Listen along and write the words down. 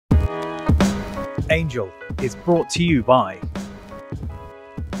Angel is brought to you by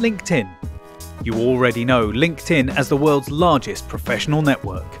LinkedIn. You already know LinkedIn as the world's largest professional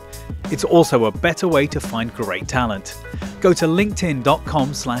network. It's also a better way to find great talent. Go to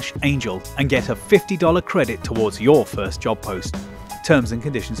linkedin.com/angel and get a $50 credit towards your first job post. Terms and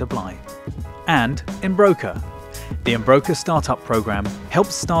conditions apply. And Embroker. The Embroker Startup Program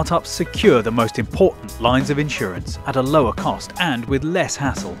helps startups secure the most important lines of insurance at a lower cost and with less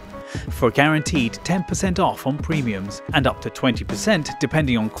hassle. For guaranteed 10% off on premiums and up to 20%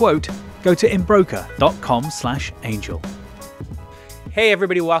 depending on quote, go to embroker.com/angel. Hey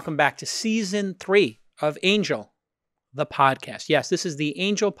everybody, welcome back to Season 3 of Angel, the podcast. Yes, this is the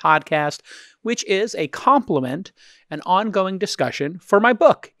Angel podcast, which is a complement, an ongoing discussion for my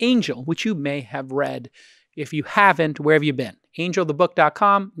book, Angel, which you may have read. If you haven't, where have you been?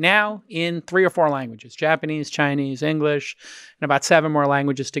 angelthebook.com, now in 3 or 4 languages, Japanese, Chinese, English, and about 7 more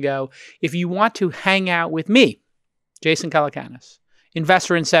languages to go. If you want to hang out with me, Jason Calacanis,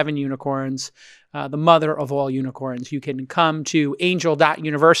 investor in 7 unicorns, the mother of all unicorns, you can come to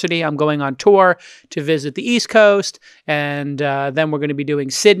angel.university. I'm going on tour to visit the East Coast, and then we're going to be doing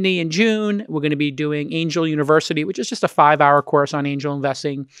Sydney in June. We're going to be doing Angel University, which is just a 5-hour course on angel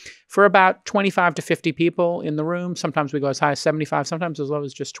investing for about 25 to 50 people in the room. Sometimes we go as high as 75, sometimes as low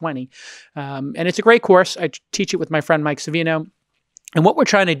as just 20. And it's a great course. I teach it with my friend Mike Savino. And what we're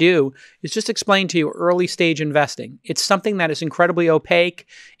trying to do is just explain to you early stage investing. It's something that is incredibly opaque,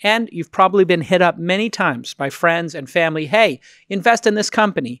 and you've probably been hit up many times by friends and family. Hey, invest in this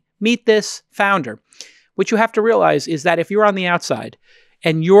company, meet this founder. What you have to realize is that if you're on the outside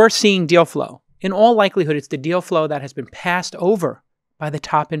and you're seeing deal flow, in all likelihood, it's the deal flow that has been passed over by the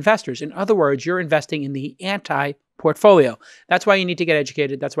top investors. In other words, you're investing in the anti-portfolio. That's why you need to get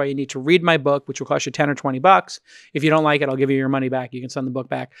educated. That's why you need to read my book, which will cost you 10 or 20 bucks. If you don't like it, I'll give you your money back. You can send the book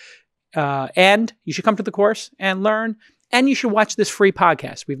back. And you should come to the course and learn. And you should watch this free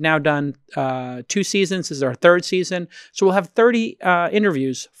podcast. We've now done 2 seasons. This is our 3rd season. So we'll have 30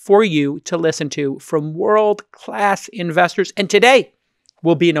 interviews for you to listen to from world-class investors. And today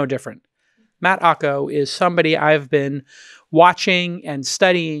will be no different. Matt Ocko is somebody I've been watching and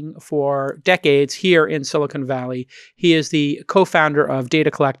studying for decades here in Silicon Valley. He is the co-founder of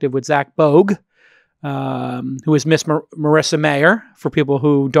Data Collective with Zach Bogue, who is Miss Marissa Mayer. For people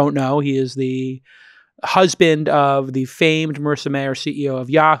who don't know, he is the husband of the famed Marissa Mayer, CEO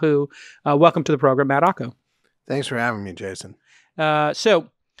of Yahoo. Welcome to the program, Matt Ocko. Thanks for having me, Jason. So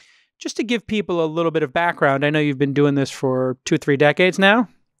just to give people a little bit of background, I know you've been doing this for 2-3 decades now.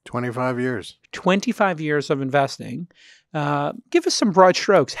 25 years. 25 years of investing. Give us some broad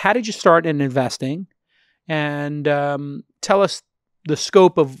strokes. How did you start in investing? And tell us the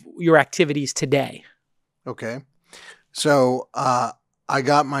scope of your activities today. Okay. So I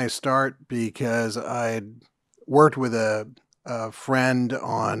got my start because I worked with a friend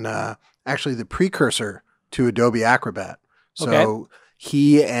on actually the precursor to Adobe Acrobat. So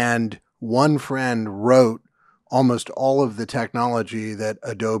he and one friend wrote almost all of the technology that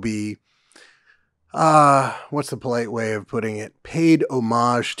Adobe, what's the polite way of putting it, paid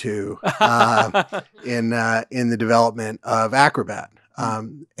homage to in the development of Acrobat.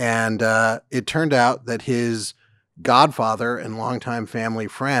 And it turned out that his godfather and longtime family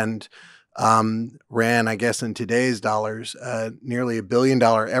friend ran, I guess in today's dollars, nearly $1 billion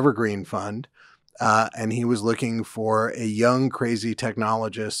evergreen fund. And he was looking for a young, crazy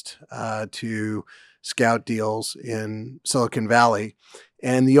technologist to scout deals in Silicon Valley.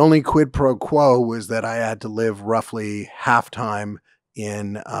 And the only quid pro quo was that I had to live roughly half-time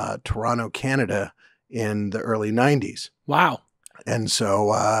in Toronto, Canada in the early 90s. Wow. And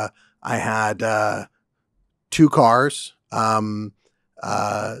so I had 2 cars, 2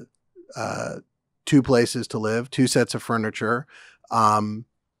 places to live, 2 sets of furniture,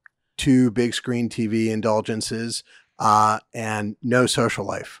 2 big screen TV indulgences, and no social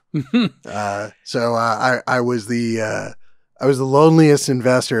life. So I was the loneliest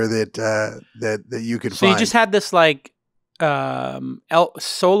investor that you could find. So you just had this like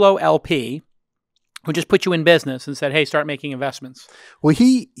solo LP who just put you in business and said, "Hey, start making investments." Well,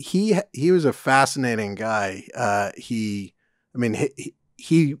 he was a fascinating guy. He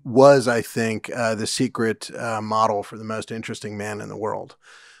was, I think, the secret model for the most interesting man in the world.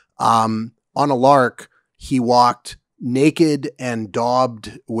 On a lark, he walked naked and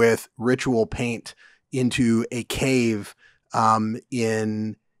daubed with ritual paint into a cave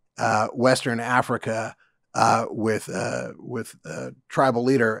in Western Africa with a tribal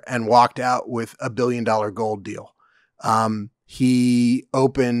leader and walked out with $1 billion gold deal. He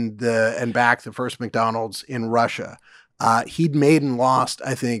opened and backed the first McDonald's in Russia. He'd made and lost,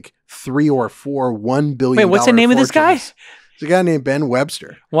 I think, 3 or 4 $1 billion. Wait, what's the name of this guy? It's a guy named Ben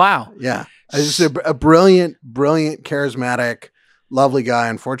Webster. Wow. Yeah. Just a brilliant, charismatic, lovely guy.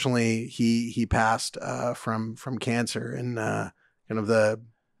 Unfortunately, he passed from cancer in kind of the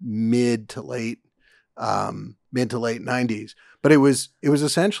mid to late 90s. But it was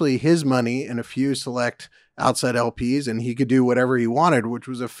essentially his money and a few select outside LPs, and he could do whatever he wanted, which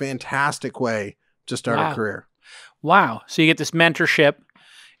was a fantastic way to start a career. Wow. So you get this mentorship.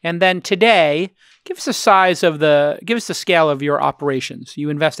 And then today, give us the scale of your operations.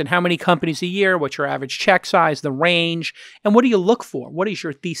 You invest in how many companies a year? What's your average check size, the range? And what do you look for? What is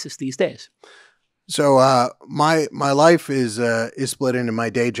your thesis these days? So my life is split into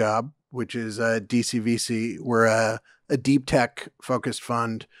my day job, which is DCVC. We're a deep tech focused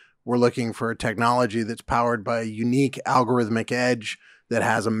fund. We're looking for technology that's powered by a unique algorithmic edge that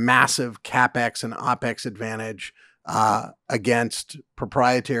has a massive CapEx and OpEx advantage against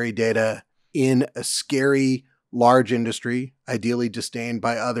proprietary data in a scary, large industry, ideally disdained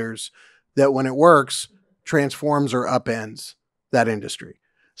by others, that when it works, transforms or upends that industry.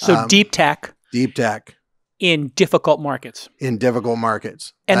 So deep tech. Deep tech. In difficult markets. In difficult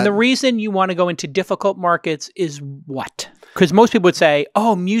markets. And the reason you want to go into difficult markets is what? Because most people would say,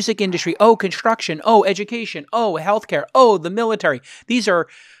 oh, music industry, oh, construction, oh, education, oh, healthcare, oh, the military. These are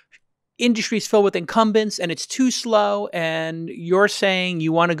industries filled with incumbents and it's too slow. And you're saying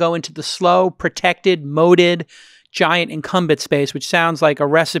you want to go into the slow, protected, moated, giant incumbent space, which sounds like a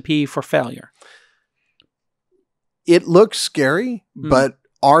recipe for failure. It looks scary, but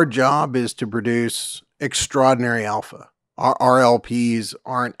our job is to produce extraordinary alpha. Our LPs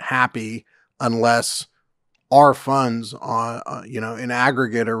aren't happy unless our funds, in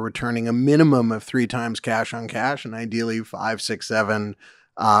aggregate, are returning a minimum of 3 times cash on cash, and ideally 5, 6, 7,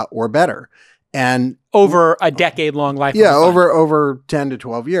 or better. And over a decade-long life. Yeah, over 10 to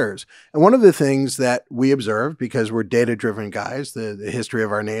 12 years. And one of the things that we observe, because we're data-driven guys, the history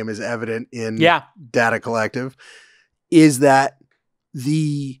of our name is evident in Data Collective, is that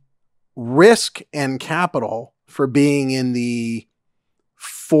the risk and capital for being in the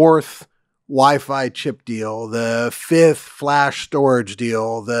 4th Wi-Fi chip deal, the 5th flash storage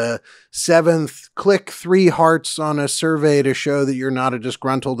deal, the 7th click 3 hearts on a survey to show that you're not a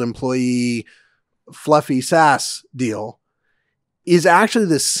disgruntled employee, fluffy SaaS deal, is actually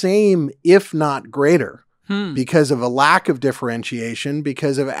the same, if not greater, because of a lack of differentiation,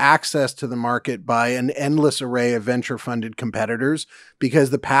 because of access to the market by an endless array of venture-funded competitors, because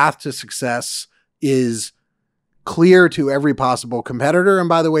the path to success is clear to every possible competitor. And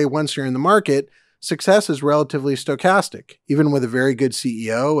by the way, once you're in the market, success is relatively stochastic, even with a very good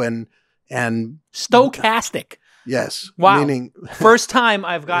CEO and stochastic. Yes. Wow. Meaning, first time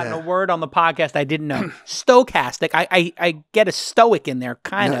I've gotten a word on the podcast I didn't know. Stochastic. I get a stoic in there,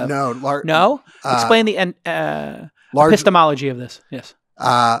 kind of. No? Explain the epistemology of this. Yes.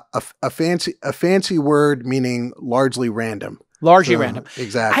 A fancy word meaning largely random. Largely random.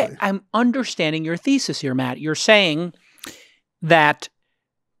 Exactly. I'm understanding your thesis here, Matt. You're saying that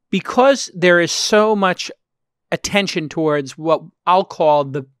because there is so much attention towards what I'll call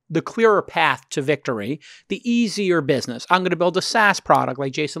the clearer path to victory, the easier business. I'm going to build a SaaS product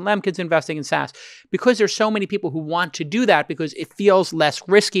like Jason Lemkin's investing in SaaS, because there's so many people who want to do that because it feels less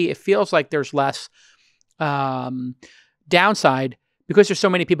risky. It feels like there's less downside because there's so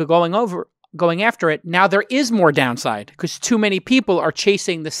many people going after it. Now there is more downside because too many people are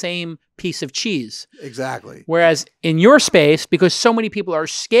chasing the same piece of cheese. Exactly. Whereas in your space, because so many people are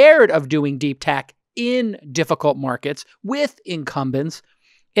scared of doing deep tech in difficult markets with incumbents,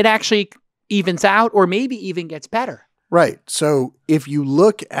 it actually evens out or maybe even gets better. Right. So if you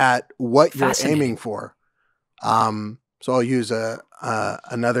look at what you're aiming for, so I'll use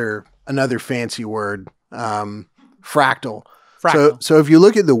another fancy word, fractal. So if you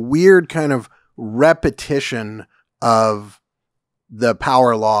look at the weird kind of repetition of the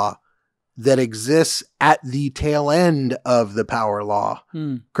power law that exists at the tail end of the power law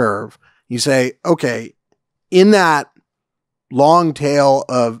curve, you say, okay, in that long tail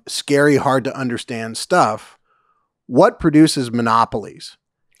of scary, hard to understand stuff, what produces monopolies?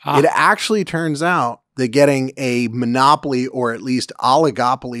 It actually turns out that getting a monopoly or at least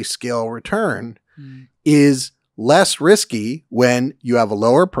oligopoly scale return is less risky when you have a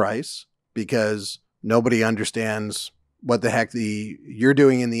lower price because nobody understands what the heck you're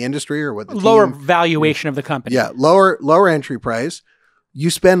doing in the industry or what the lower valuation of the company. Yeah, lower entry price. You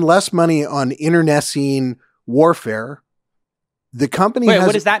spend less money on internecine warfare. The company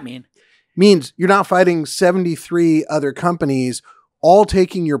what does that mean? Means you're not fighting 73 other companies all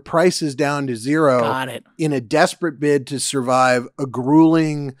taking your prices down to zero. Got it. In a desperate bid to survive a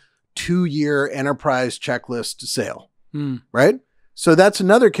grueling 2-year enterprise checklist sale, right? So that's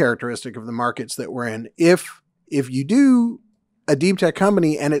another characteristic of the markets that we're in. If you do a deep tech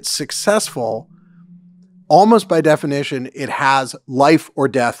company and it's successful, almost by definition, it has life or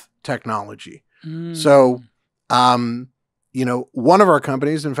death technology. So, one of our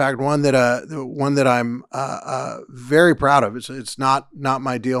companies, in fact, one that I'm very proud of. It's not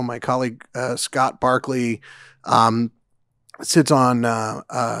my deal. My colleague Scott Barkley sits on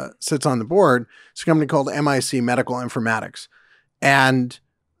the board. It's a company called MIC Medical Informatics, and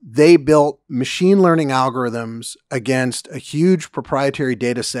they built machine learning algorithms against a huge proprietary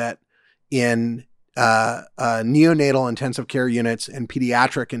data set in neonatal intensive care units and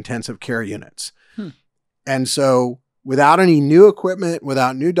pediatric intensive care units. And so without any new equipment,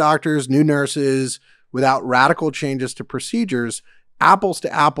 without new doctors, new nurses, without radical changes to procedures, apples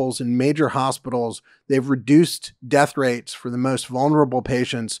to apples in major hospitals, they've reduced death rates for the most vulnerable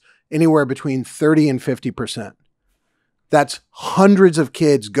patients anywhere between 30 and 50%. That's hundreds of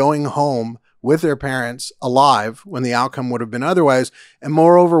kids going home with their parents alive when the outcome would have been otherwise, and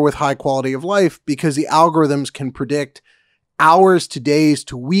moreover with high quality of life because the algorithms can predict hours to days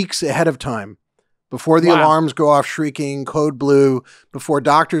to weeks ahead of time before the alarms go off shrieking, code blue, before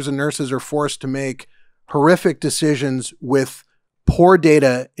doctors and nurses are forced to make horrific decisions with poor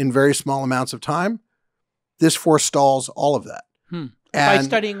data in very small amounts of time. This forestalls all of that. By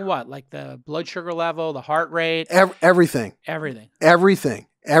studying what? Like the blood sugar level, the heart rate? Everything. Everything.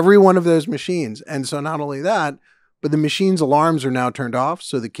 Every one of those machines. And so not only that, but the machine's alarms are now turned off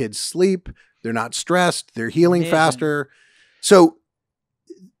so the kids sleep, they're not stressed, they're healing faster. So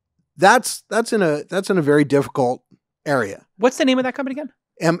that's in a very difficult area. What's the name of that company again?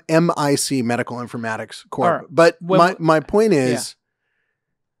 MIC Medical Informatics Corp. Right. But my point is,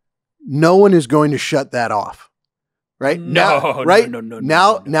 no one is going to shut that off. Right? No.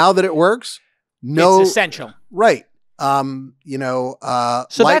 Now that it works, it's essential. Right. So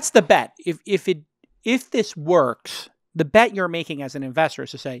that's the bet. If this works, the bet you're making as an investor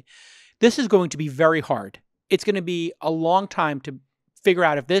is to say, this is going to be very hard. It's going to be a long time to figure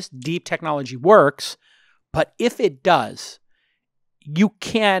out if this deep technology works, but if it does, you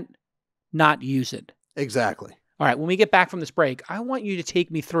can't not use it. Exactly. All right. When we get back from this break, I want you to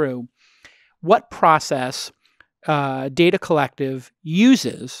take me through what process Data Collective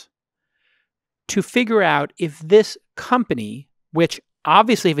uses to figure out if this company, which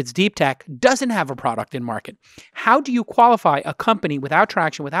obviously if it's deep tech, doesn't have a product in market. How do you qualify a company without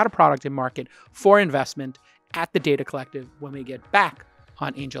traction, without a product in market for investment at the Data Collective when we get back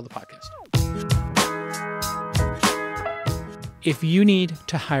on Angel the Podcast? If you need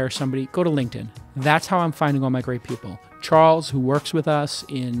to hire somebody, go to LinkedIn. That's how I'm finding all my great people. Charles, who works with us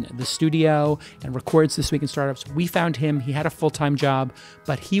in the studio and records This Week in Startups, we found him. He had a full-time job,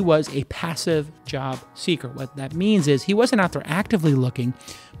 but he was a passive job seeker. What that means is he wasn't out there actively looking,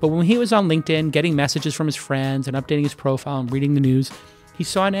 but when he was on LinkedIn getting messages from his friends and updating his profile and reading the news, he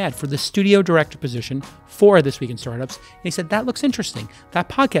saw an ad for the studio director position for This Week in Startups. And he said, that looks interesting. That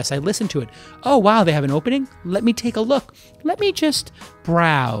podcast, I listened to it. Oh, wow, they have an opening? Let me take a look. Let me just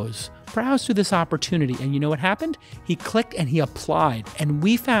browse through this opportunity. And you know what happened? He clicked and he applied. And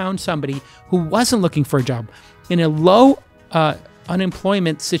we found somebody who wasn't looking for a job. In a low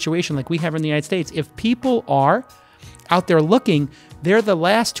unemployment situation like we have in the United States, if people are out there looking, they're the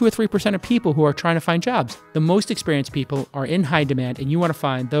last 2 or 3% of people who are trying to find jobs. The most experienced people are in high demand, and you want to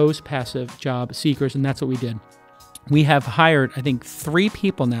find those passive job seekers, and that's what we did. We have hired, I think, 3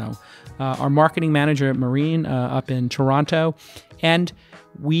 people now. Our marketing manager, Maureen, up in Toronto, and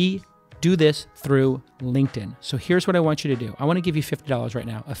we do this through LinkedIn. So here's what I want you to do. I want to give you $50 right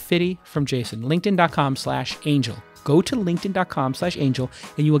now, a fitty from Jason, linkedin.com/angel. Go to linkedin.com/angel,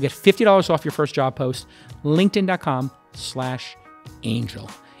 and you will get $50 off your first job post, linkedin.com/angel.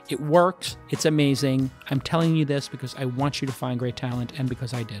 It works. It's amazing. I'm telling you this because I want you to find great talent and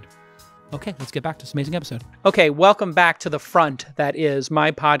because I did. Okay, let's get back to this amazing episode. Okay, welcome back to the front that is my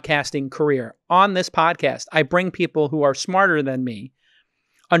podcasting career. On this podcast, I bring people who are smarter than me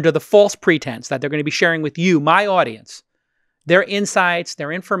under the false pretense that they're going to be sharing with you, my audience, their insights,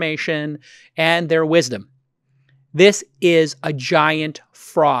 their information, and their wisdom. This is a giant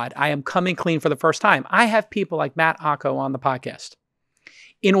fraud. I am coming clean for the first time. I have people like Matt Ocko on the podcast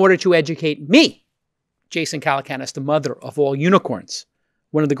in order to educate me, Jason Calacanis, the mother of all unicorns,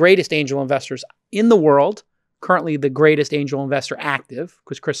 one of the greatest angel investors in the world, currently the greatest angel investor active,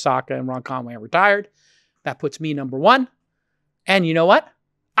 because Chris Sacca and Ron Conway are retired. That puts me number 1. And you know what?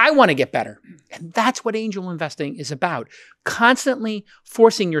 I want to get better. And that's what angel investing is about. Constantly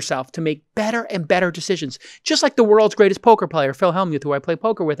forcing yourself to make better and better decisions. Just like the world's greatest poker player, Phil Hellmuth, who I play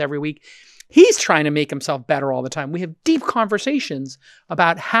poker with every week, he's trying to make himself better all the time. We have deep conversations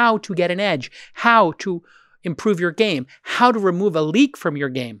about how to get an edge, how to improve your game, how to remove a leak from your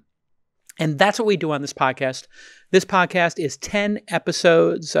game. And that's what we do on this podcast. This podcast is 10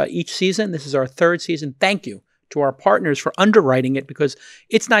 episodes each season. This is our 3rd season. Thank you to our partners for underwriting it, because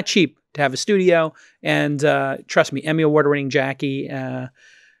it's not cheap to have a studio. And trust me, Emmy Award-winning Jackie,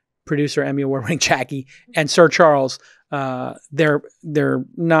 producer Emmy Award-winning Jackie, and Sir Charles, they're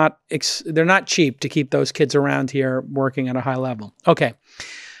not cheap to keep those kids around here working at a high level. Okay.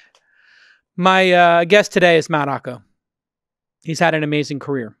 My guest today is Matt Ocko. He's had an amazing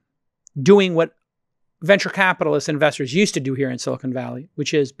career doing what venture capitalist investors used to do here in Silicon Valley,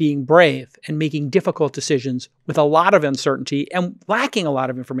 which is being brave and making difficult decisions with a lot of uncertainty and lacking a lot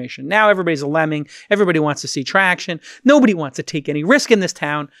of information. Now everybody's a lemming. Everybody wants to see traction. Nobody wants to take any risk in this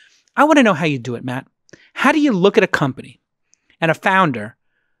town. I want to know how you do it, Matt. How do you look at a company and a founder,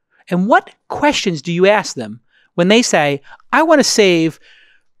 and what questions do you ask them when they say, I want to save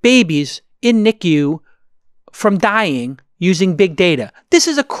babies in NICU from dying using big data? This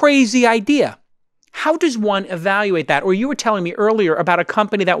is a crazy idea. How does one evaluate that? Or you were telling me earlier about a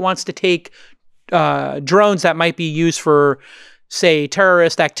company that wants to take drones that might be used for, say,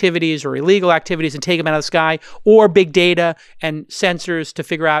 terrorist activities or illegal activities and take them out of the sky, or big data and sensors to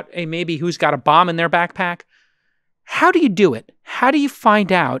figure out, hey, maybe who's got a bomb in their backpack. How do you do it? How do you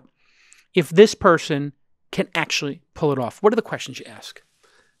find out if this person can actually pull it off? What are the questions you ask?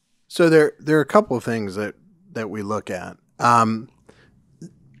 So there are a couple of things that we look at.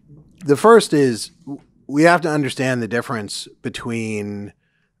 The first is we have to understand the difference between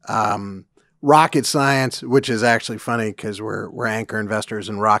rocket science, which is actually funny because we're anchor investors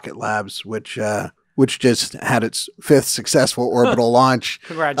in Rocket Labs, which just had its 5th successful orbital launch.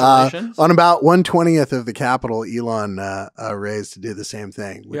 Congratulations. On about 1/20th of the capital Elon raised to do the same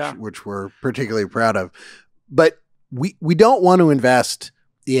thing, which we're particularly proud of. But we don't want to invest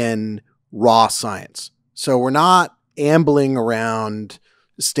in raw science. So we're not ambling around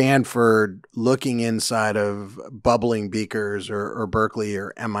Stanford looking inside of bubbling beakers or Berkeley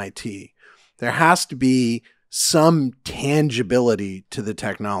or MIT. There has to be some tangibility to the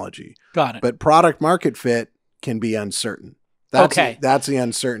technology. Got it. But product market fit can be uncertain. That's the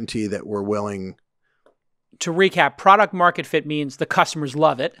uncertainty that we're willing. To recap, product market fit means the customers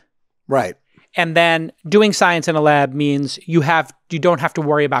love it. Right. And then doing science in a lab means you don't have to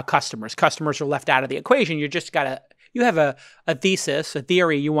worry about customers. Customers are left out of the equation. You have a thesis, a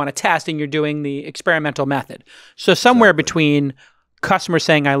theory you want to test, and you're doing the experimental method. So somewhere between customers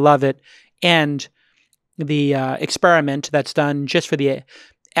saying, I love it, and the experiment that's done just for the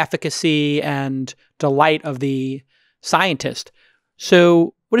efficacy and delight of the scientist.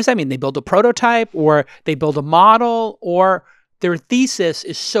 So what does that mean? They build a prototype, or they build a model, or their thesis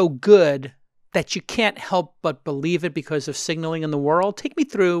is so good that you can't help but believe it because of signaling in the world? Take me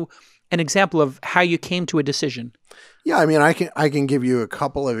through an example of how you came to a decision. Yeah, I mean, I can give you a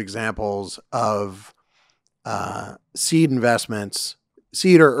couple of examples of seed investments,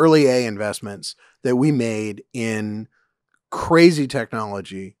 seed or early A investments that we made in crazy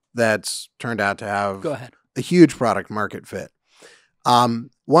technology that's turned out to have a huge product market fit.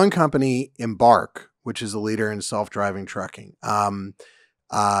 One company, Embark, which is a leader in self-driving trucking,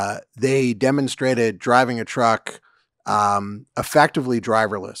 they demonstrated driving a truck effectively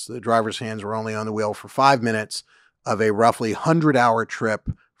driverless. The driver's hands were only on the wheel for 5 minutes of a roughly 100-hour trip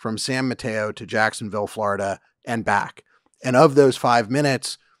from San Mateo to Jacksonville, Florida, and back. And of those 5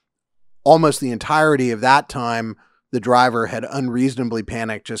 minutes, almost the entirety of that time, the driver had unreasonably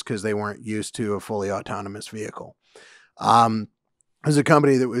panicked just because they weren't used to a fully autonomous vehicle. It was a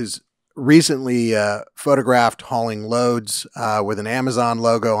company that was recently photographed hauling loads with an Amazon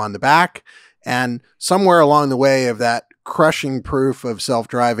logo on the back. And somewhere along the way of that crushing proof of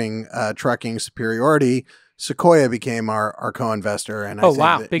self-driving trucking superiority, Sequoia became our co-investor. And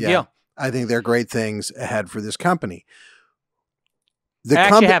Big deal. I think there are great things ahead for this company.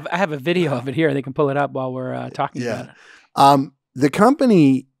 I have a video of it here. They can pull it up while we're talking about it. The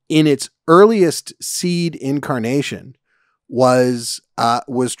company in its earliest seed incarnation was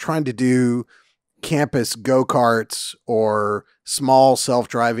trying to do campus go-karts or small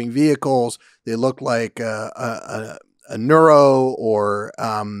self-driving vehicles. They looked like a Neuro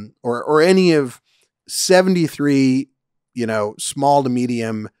or any of 73, small to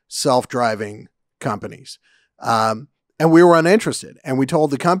medium self-driving companies. And we were uninterested, and we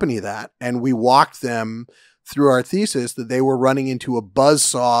told the company that, and we walked them through our thesis that they were running into a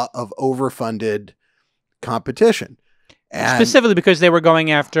buzzsaw of overfunded competition. And specifically because they were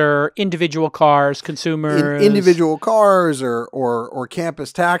going after individual cars, consumers, individual cars, or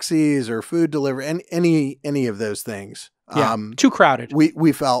campus taxis, or food delivery, and any of those things. Yeah, too crowded.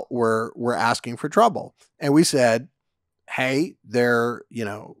 We felt were asking for trouble, and we said, "Hey,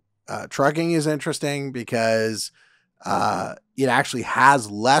 trucking is interesting because it actually has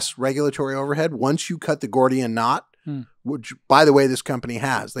less regulatory overhead once you cut the Gordian knot." Which, by the way, this company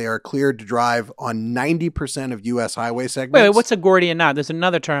has. They are cleared to drive on 90% of U.S. highway segments. Wait, what's a Gordian knot? There's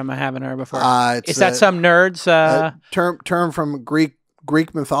another term I haven't heard before. Is that some nerds? Term from Greek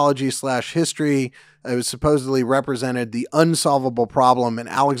mythology / history. It was supposedly represented the unsolvable problem, and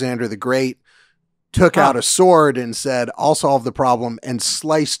Alexander the Great took out a sword and said, "I'll solve the problem," and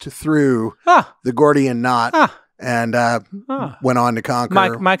sliced through the Gordian knot and went on to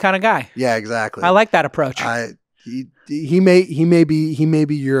conquer. My kind of guy. Yeah, exactly. I like that approach. He may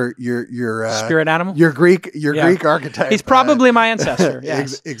be your spirit animal, your Greek archetype. He's probably my ancestor.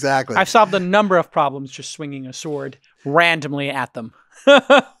 Yes, exactly. I've solved a number of problems just swinging a sword randomly at them.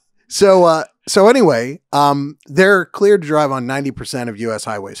 So anyway, they're cleared to drive on 90% of U.S.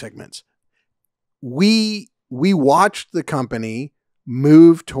 highway segments. We watched the company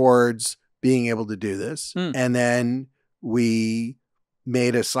move towards being able to do this, and then we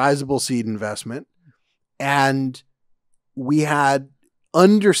made a sizable seed investment. And we had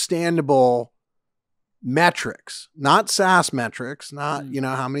understandable metrics, not SaaS metrics, not,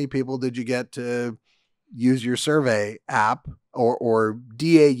 how many people did you get to use your survey app or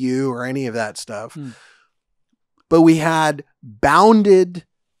DAU or any of that stuff. But we had bounded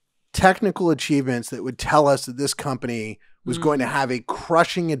technical achievements that would tell us that this company was going to have a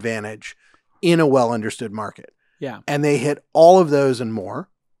crushing advantage in a well-understood market. Yeah. And they hit all of those and more.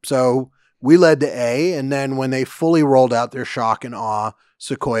 So we led to A, and then when they fully rolled out their shock and awe,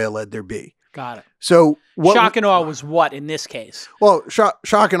 Sequoia led their B. Got it. So shock and awe was what in this case? Well,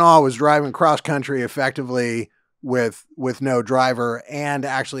 shock and awe was driving cross country effectively with no driver and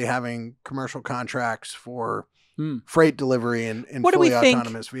actually having commercial contracts for freight delivery in fully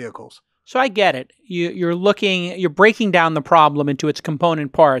autonomous vehicles. So I get it. You're breaking down the problem into its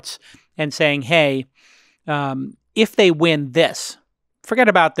component parts and saying, hey, if they win this, forget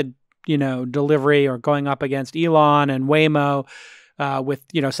about the delivery or going up against Elon and Waymo with,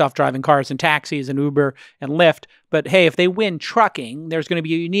 self-driving cars and taxis and Uber and Lyft. But hey, if they win trucking, there's going to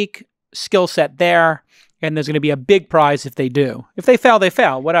be a unique skill set there, and there's going to be a big prize if they do. If they fail, they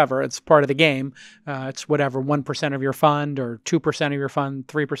fail. Whatever. It's part of the game. It's whatever, 1% of your fund or 2% of your fund,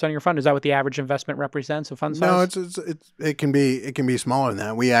 3% of your fund. Is that what the average investment represents, a fund size? No, it can be smaller than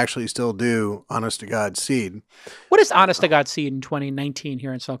that. We actually still do honest to God seed. What is honest to God seed in 2019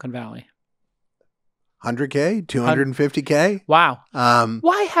 here in Silicon Valley? 100K, 250K. Wow.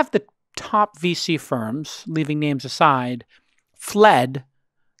 Why have the top VC firms, leaving names aside, fled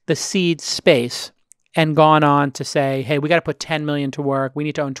the seed space and gone on to say, hey, we got to put 10 million to work. We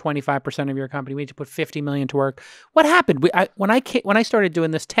need to own 25% of your company. We need to put 50 million to work. What happened? When I started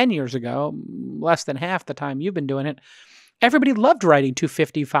doing this 10 years ago, less than half the time you've been doing it, everybody loved writing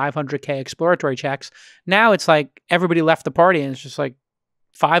 250, 500K exploratory checks. Now it's like everybody left the party and it's just like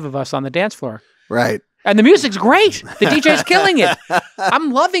 5 of us on the dance floor. Right. And the music's great. The DJ's killing it.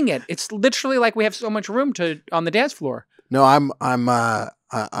 I'm loving it. It's literally like we have so much room on the dance floor. No, I'm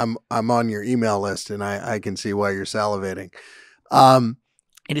on your email list, and I can see why you're salivating.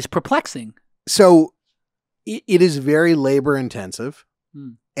 It is perplexing. So it is very labor intensive,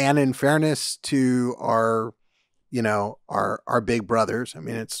 and in fairness to our big brothers, I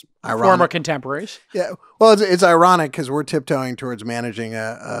mean, it's ironic. Former contemporaries. Yeah. Well, it's ironic because we're tiptoeing towards managing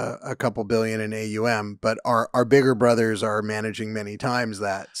a couple billion in AUM, but our bigger brothers are managing many times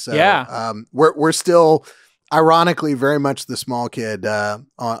that. So yeah. We're still ironically very much the small kid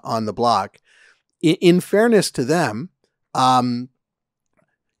on the block. In fairness to them,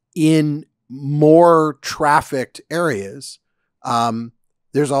 in more trafficked areas,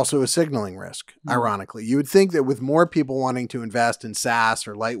 there's also a signaling risk, ironically. You would think that with more people wanting to invest in SaaS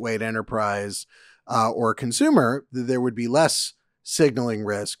or lightweight enterprise or consumer, that there would be less signaling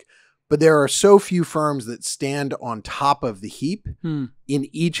risk. But there are so few firms that stand on top of the heap in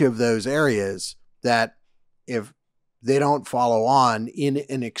each of those areas that if they don't follow on in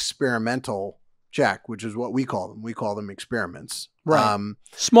an experimental check, which is what we call them experiments. Right.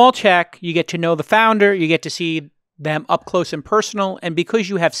 Small check, you get to know the founder, you get to see them up close and personal. And because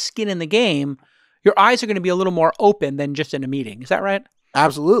you have skin in the game, your eyes are going to be a little more open than just in a meeting. Is that right?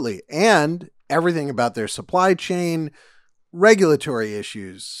 Absolutely. And everything about their supply chain, regulatory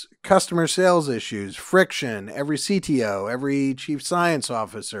issues, customer sales issues, friction, every CTO, every chief science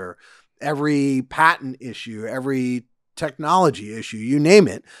officer, every patent issue, every technology issue, you name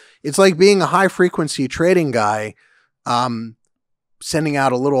it. It's like being a high frequency trading guy, sending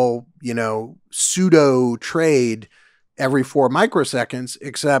out a little, pseudo trade every 4 microseconds,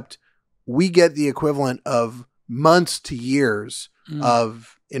 except we get the equivalent of months to years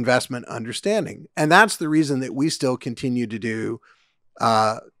of investment understanding. And that's the reason that we still continue to do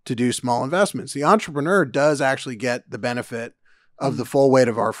small investments. The entrepreneur does actually get the benefit of the full weight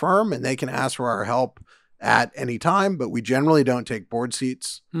of our firm, and they can ask for our help at any time, but we generally don't take board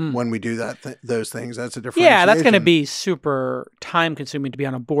seats when we do those things. That's a differentiation. Yeah, that's going to be super time consuming to be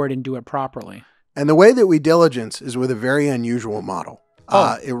on a board and do it properly. And the way that we diligence is with a very unusual model.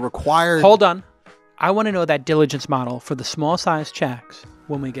 It requires... Hold on. I want to know that diligence model for the small size checks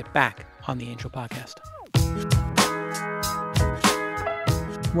when we get back on the Angel Podcast.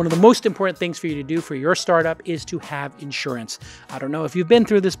 One of the most important things for you to do for your startup is to have insurance. I don't know if you've been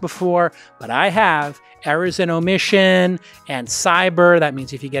through this before, but I have. Errors and omission and cyber. That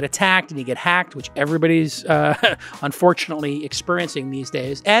means if you get attacked and you get hacked, which everybody's unfortunately experiencing these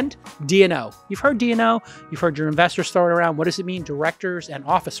days. And D&O. You've heard D&O. You've heard your investors throw it around. What does it mean? Directors and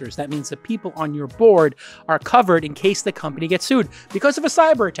officers. That means the people on your board are covered in case the company gets sued because of a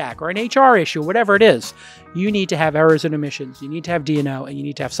cyber attack or an HR issue, whatever it is. You need to have errors and omissions. You need to have D&O, and you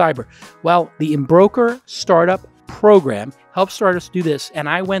need to have cyber. Well, the Embroker Startup Program helps startups do this, and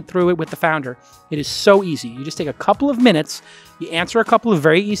I went through it with the founder. It is so easy. You just take a couple of minutes, you answer a couple of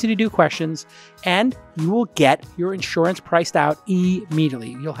very easy-to-do questions, and you will get your insurance priced out immediately.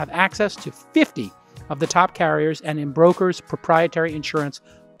 You'll have access to 50 of the top carriers and Embroker's proprietary insurance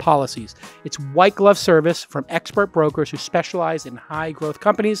policies. It's white glove service from expert brokers who specialize in high growth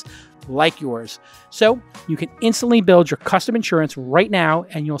companies like yours. So you can instantly build your custom insurance right now,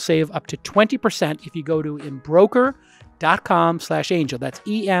 and you'll save up to 20% if you go to embroker.com/angel. That's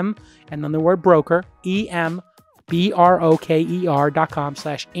EM and then the word broker,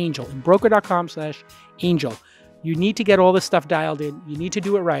 EMBROKER.com/angel. Embroker.com/angel. You need to get all this stuff dialed in. You need to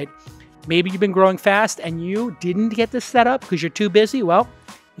do it right. Maybe you've been growing fast and you didn't get this set up because you're too busy. Well,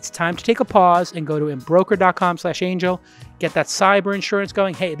 it's time to take a pause and go to embroker.com/angel. Get that cyber insurance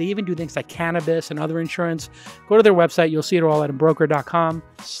going. Hey, they even do things like cannabis and other insurance. Go to their website. You'll see it all at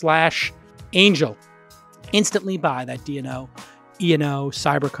embroker.com/angel. Instantly buy that D&O, E&O,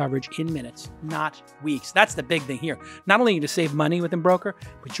 cyber coverage in minutes, not weeks. That's the big thing here. Not only are you going to save money with Embroker,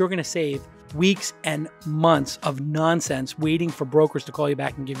 but you're going to save weeks and months of nonsense waiting for brokers to call you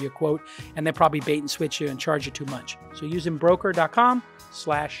back and give you a quote, and they probably bait and switch you and charge you too much. So use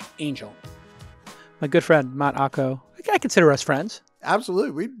embroker.com/angel. My good friend, Matt Ocko. I consider us friends.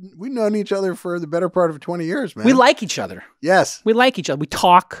 Absolutely. We've known each other for the better part of 20 years, man. We like each other. Yes. We like each other. We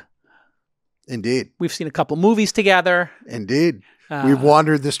talk. Indeed. We've seen a couple movies together. Indeed. We've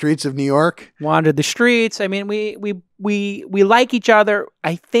wandered the streets of New York. Wandered the streets. I mean, we like each other.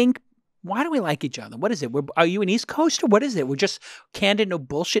 I think, why do we like each other? What is it? Are you an East Coaster? What is it? We're just candid, no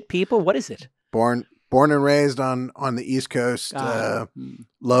bullshit people? What is it? Born and raised on the East Coast.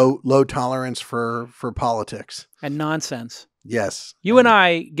 Low tolerance for politics. And nonsense. Yes. You and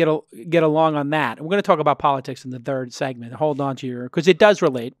I get along on that. And we're going to talk about politics in the third segment. Hold on to because it does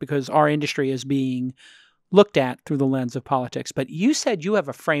relate, because our industry is being looked at through the lens of politics. But you said you have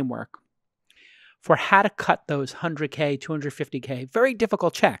a framework for how to cut those 100K, 250K, very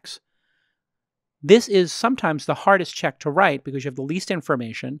difficult checks. This is sometimes the hardest check to write because you have the least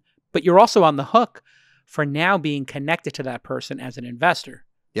information, but you're also on the hook for now being connected to that person as an investor.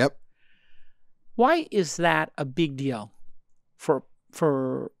 Yep. Why is that a big deal for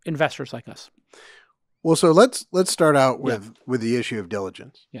investors like us? Well, so let's start out with the issue of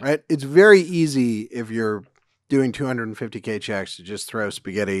diligence, right? It's very easy if you're doing 250K checks to just throw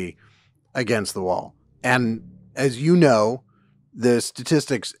spaghetti against the wall. And as you know, the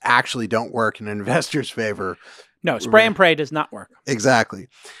statistics actually don't work in an investor's favor. No, spray and pray does not work. Exactly.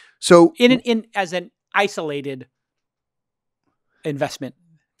 So in as an isolated investment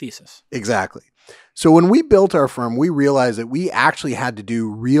thesis. Exactly. So when we built our firm, we realized that we actually had to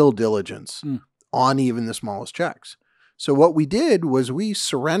do real diligence on even the smallest checks. So what we did was we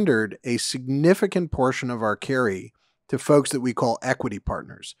surrendered a significant portion of our carry to folks that we call equity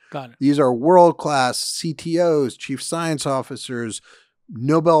partners. Got it. These are world-class CTOs, chief science officers,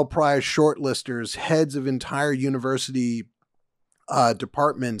 Nobel Prize shortlisters, heads of entire university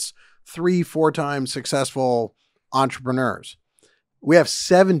departments, 3-4 times successful entrepreneurs. We have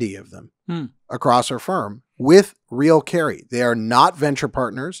 70 of them across our firm with real carry. They are not venture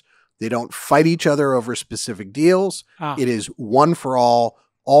partners. They don't fight each other over specific deals. Ah. It is one for all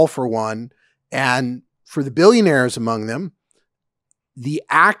for one. And for the billionaires among them, the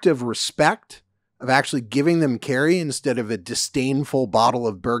act of respect, of actually giving them carry instead of a disdainful bottle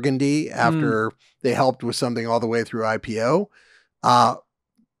of Burgundy after they helped with something all the way through IPO,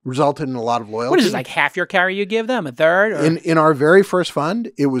 resulted in a lot of loyalty. What is it, like half your carry you give them, a third? Or? In our very first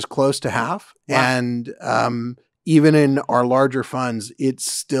fund, it was close to half. Wow. And even in our larger funds,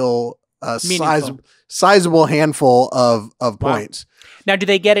 it's still a sizable handful of points. Now, do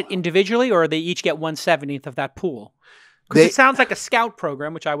they get it individually, or they each get 1/70th of that pool? Because it sounds like a scout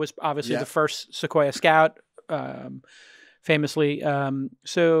program, which I was obviously the first Sequoia scout, famously.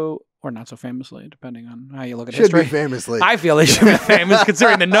 Or not so famously, depending on how you look at history. Should be famously. I feel it should be famous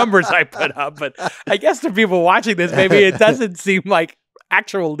considering the numbers I put up. But I guess to people watching this, maybe it doesn't seem like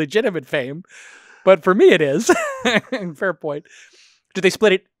actual legitimate fame. But for me, it is. Fair point. Do they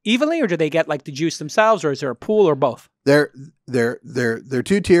split it evenly, or do they get like the juice themselves, or is there a pool, or both? They're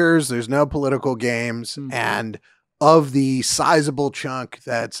two tiers. There's no political games. And of the sizable chunk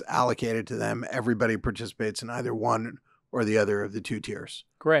that's allocated to them, everybody participates in either one or the other of the two tiers.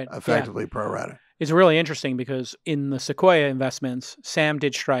 Great. Effectively pro rata. It's really interesting because in the Sequoia investments, Sam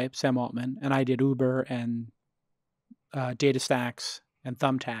did Stripe, Sam Altman, and I did Uber and DataStax and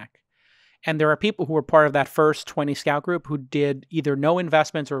Thumbtack. And there are people who were part of that first 20 scout group who did either no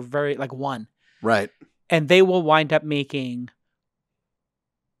investments or one. Right. And they will wind up making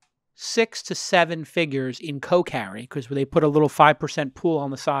 6 to 7 figures in co-carry because they put a little 5% pool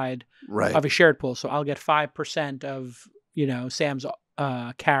on the side of a shared pool. So I'll get 5% of, Sam's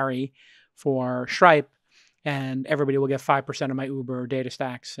carry for Stripe, and everybody will get 5% of my Uber,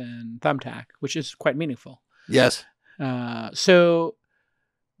 DataStax, and Thumbtack, which is quite meaningful. Yes. So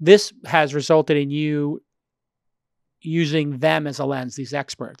this has resulted in you using them as a lens, these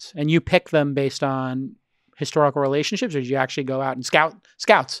experts, and you pick them based on historical relationships, or did you actually go out and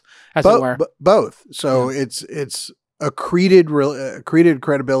scouts, as it were? Both. So it's accreted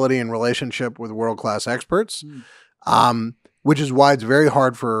credibility and relationship with world-class experts, which is why it's very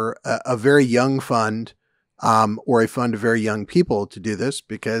hard for a very young fund or a fund of very young people to do this,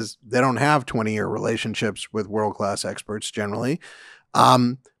 because they don't have 20-year relationships with world-class experts generally.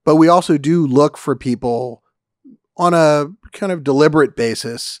 But we also do look for people on a kind of deliberate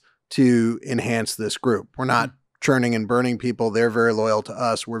basis to enhance this group. We're not churning and burning people. They're very loyal to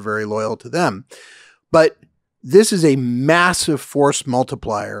us. We're very loyal to them. But this is a massive force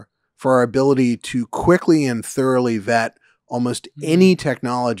multiplier for our ability to quickly and thoroughly vet almost any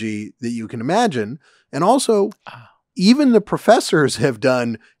technology that you can imagine. And also, even the professors have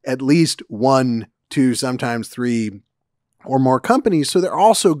done at least 1, 2, sometimes 3 or more companies. So they're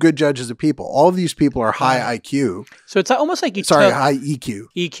also good judges of people. All of these people are high IQ. So it's almost like high EQ.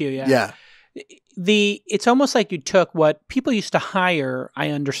 EQ, yeah. Yeah. It's almost like you took what people used to hire, I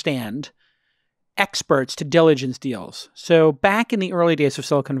understand, experts to diligence deals. So back in the early days of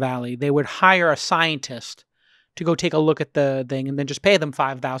Silicon Valley, they would hire a scientist to go take a look at the thing and then just pay them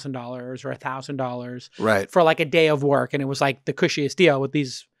 $5,000 or $1,000 for like a day of work. And it was like the cushiest deal. With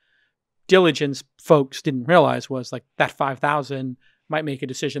these diligence folks didn't realize was like that 5,000 might make a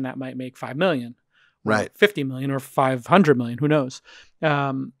decision that might make 5 million, or 50 million, or 500 million. Who knows?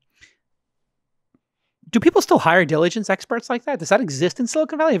 Do people still hire diligence experts like that? Does that exist in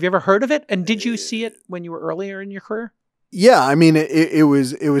Silicon Valley? Have you ever heard of it? And did you see it when you were earlier in your career? Yeah, I mean, it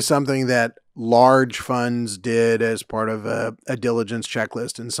was something that large funds did as part of a diligence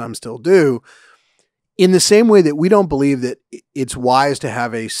checklist, and some still do. In the same way that we don't believe that it's wise to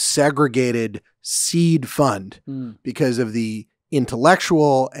have a segregated seed fund because of the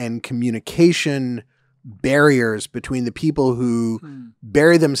intellectual and communication barriers between the people who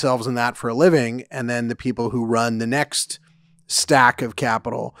bury themselves in that for a living and then the people who run the next stack of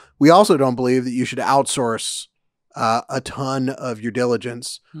capital. We also don't believe that you should outsource a ton of your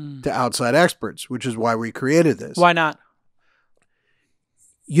diligence to outside experts, which is why we created this. Why not?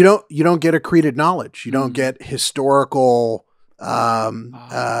 You don't get accreted knowledge. You don't get historical. You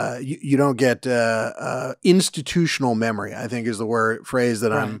don't get institutional memory, I think is the phrase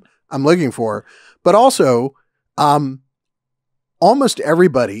that I'm looking for. But also, almost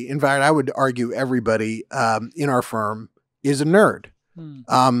everybody, in fact, I would argue everybody in our firm is a nerd.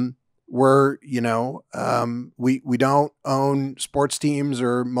 We're, we don't own sports teams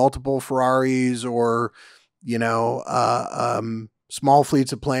or multiple Ferraris or, small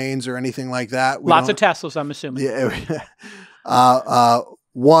fleets of planes or anything like that. Lots of Teslas, I'm assuming. Yeah.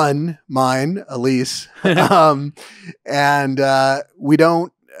 One, mine, Elise. And we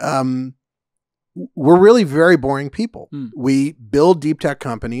don't we're really very boring people. Hmm. We build deep tech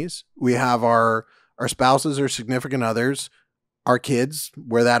companies. We have our spouses or significant others, our kids,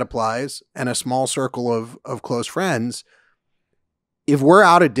 where that applies, and a small circle of close friends. If we're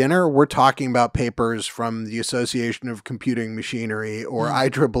out at dinner, we're talking about papers from the Association of Computing Machinery or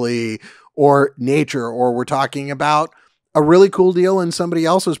IEEE or Nature, or we're talking about a really cool deal in somebody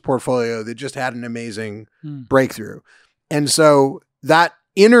else's portfolio that just had an amazing breakthrough. And so that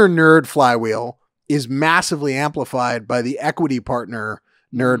inner nerd flywheel is massively amplified by the equity partner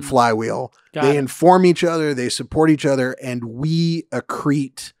nerd flywheel. They inform each other, they support each other, and we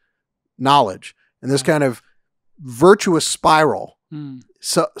accrete knowledge. And this kind of virtuous spiral,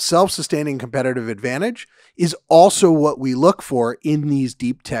 self-sustaining competitive advantage, is also what we look for in these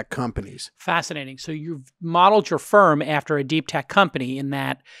deep tech companies. Fascinating. So you've modeled your firm after a deep tech company in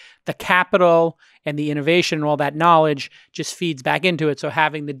that the capital and the innovation and all that knowledge just feeds back into it. So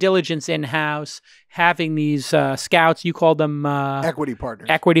having the diligence in-house, having these scouts, you call them Equity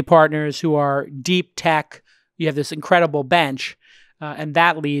partners who are deep tech. You have this incredible bench, and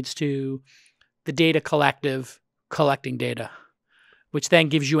that leads to the data collective collecting data, which then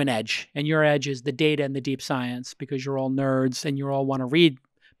gives you an edge. And your edge is the data and the deep science, because you're all nerds and you all want to read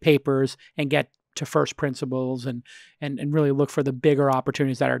papers and get to first principles and really look for the bigger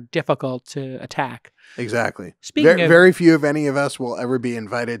opportunities that are difficult to attack. Exactly. Speaking of, very few, if any of us, will ever be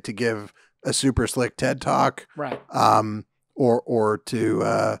invited to give a super slick TED talk, right? Or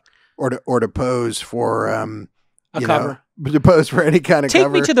to pose for a cover. To pose for any kind of Take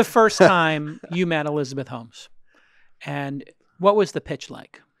cover. me to the first time you met Elizabeth Holmes, and what was the pitch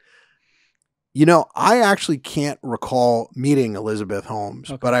like? I actually can't recall meeting Elizabeth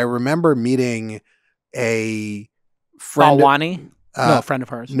Holmes, but I remember meeting a friend. Balwani? No, a friend of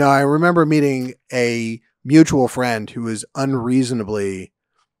hers. No, I remember meeting a mutual friend who was unreasonably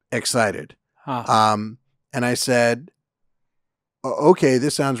excited. And I said, okay,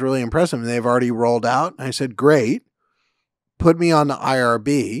 this sounds really impressive. And they've already rolled out. And I said, great. Put me on the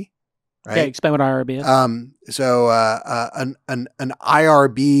IRB. Right? Okay, explain what IRB is. So an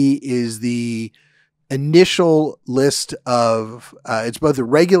IRB is the initial list of, it's both a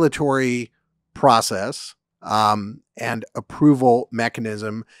regulatory process and approval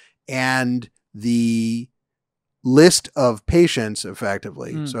mechanism, and the list of patients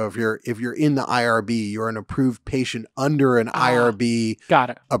effectively. So if you're in the IRB, you're an approved patient under an IRB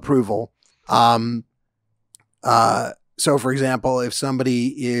approval. So for example, if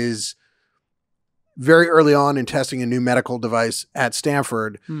somebody is very early on in testing a new medical device at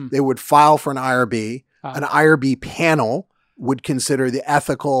Stanford, they would file for an IRB. An IRB panel would consider the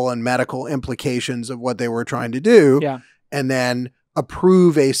ethical and medical implications of what they were trying to do, and then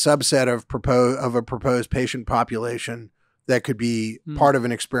approve a subset of a proposed patient population that could be part of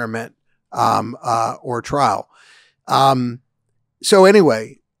an experiment or trial. So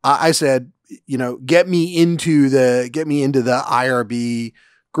anyway, I said, get me into the IRB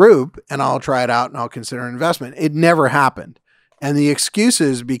group and I'll try it out and I'll consider an investment. It never happened. And the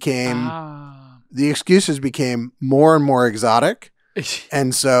excuses became more and more exotic.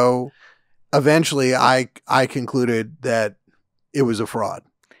 And so eventually I concluded that it was a fraud.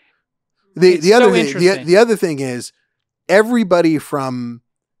 The other thing is, everybody from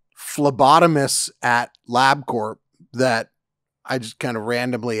phlebotomists at LabCorp that I just kind of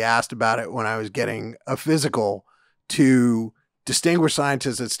randomly asked about it when I was getting a physical, to distinguished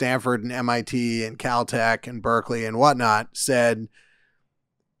scientists at Stanford and MIT and Caltech and Berkeley and whatnot, said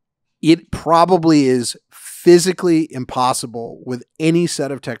it probably is physically impossible with any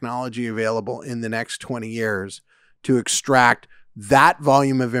set of technology available in the next 20 years to extract that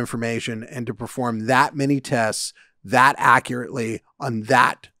volume of information and to perform that many tests that accurately on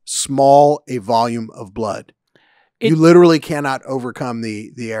that small a volume of blood. You literally cannot overcome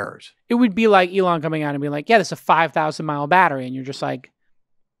the errors. It would be like Elon coming out and being like, yeah, this is a 5,000-mile battery. And you're just like,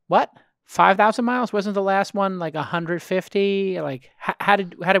 what? 5,000 miles? Wasn't the last one like 150? Like, how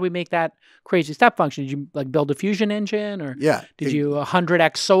did we make that crazy step function? Did you like build a fusion engine, or did you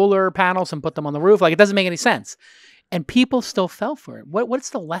 100x solar panels and put them on the roof? Like, it doesn't make any sense. And people still fell for it.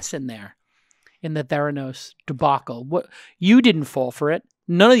 What's the lesson there in the Theranos debacle? What, you didn't fall for it.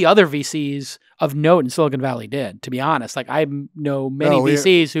 None of the other VCs of note in Silicon Valley did, to be honest. Like, I know many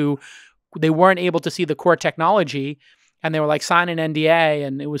VCs who they weren't able to see the core technology, and they were like, sign an NDA,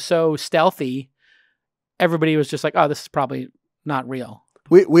 and it was so stealthy. Everybody was just like, oh, this is probably not real.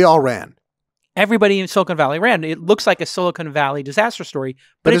 We all ran. Everybody in Silicon Valley ran. It looks like a Silicon Valley disaster story,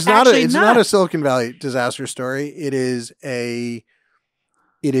 but it's not. It's not a Silicon Valley disaster story. It is a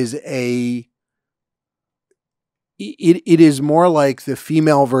it is more like the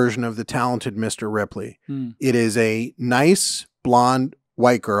female version of the talented Mr. Ripley. It is a nice blonde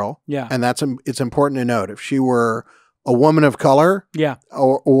white girl. Yeah. And it's important to note, if she were a woman of color,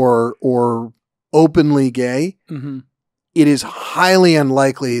 or openly gay, it is highly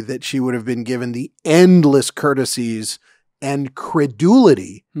unlikely that she would have been given the endless courtesies and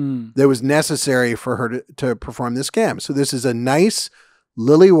credulity that was necessary for her to perform this scam. So this is a nice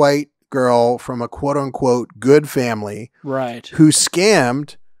lily white girl from a quote unquote good family, right, who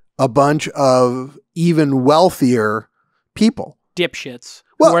scammed a bunch of even wealthier people, dipshits,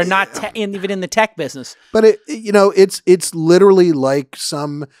 who are not even in the tech business. But it's literally like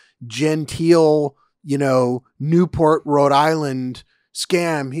some genteel, Newport, Rhode Island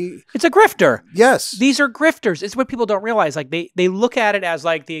scam. It's a grifter. Yes. These are grifters. It's what people don't realize. Like they look at it as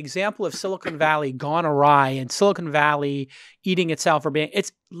like the example of Silicon Valley gone awry and Silicon Valley eating itself, or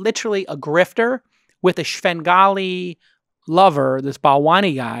it's literally a grifter with a Svengali lover, this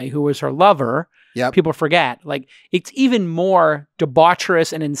Balwani guy who was her lover. Yep. People forget. Like, it's even more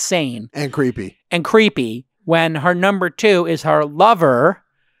debaucherous and insane. And creepy. When her number two is her lover,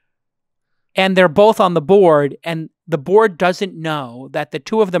 and they're both on the board, and the board doesn't know that the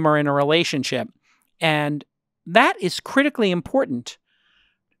two of them are in a relationship. And that is critically important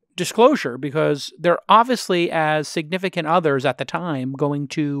disclosure, because they're obviously, as significant others at the time, going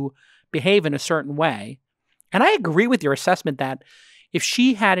to behave in a certain way. And I agree with your assessment that if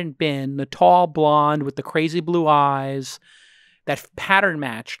she hadn't been the tall blonde with the crazy blue eyes that pattern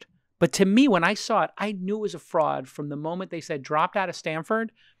matched, but to me, when I saw it, I knew it was a fraud from the moment they said dropped out of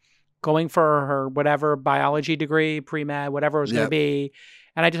Stanford, going for her whatever biology degree, pre-med, whatever it was going to be.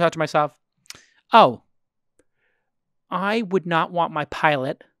 And I just thought to myself, oh, I would not want my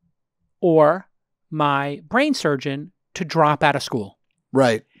pilot or my brain surgeon to drop out of school.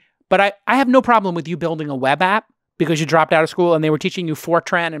 Right. But I have no problem with you building a web app because you dropped out of school and they were teaching you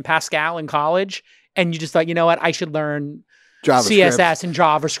Fortran and Pascal in college. And you just thought, you know what, I should learn CSS and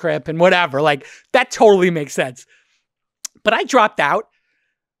JavaScript and whatever. Like, that totally makes sense. But I dropped out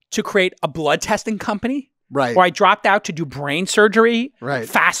to create a blood testing company. Right. Or I dropped out to do brain surgery right.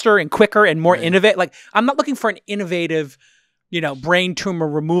 faster and quicker and more innovative. Like, I'm not looking for an innovative, brain tumor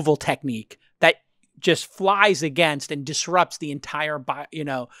removal technique that just flies against and disrupts the entire,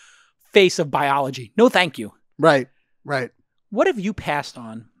 face of biology. No, thank you. Right. Right. What have you passed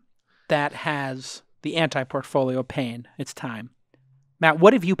on that has the anti-portfolio paying its time? Matt,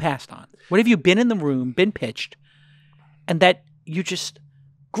 what have you passed on? What have you been in the room, been pitched, and that you just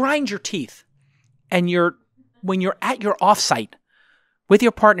grind your teeth, and when you're at your offsite with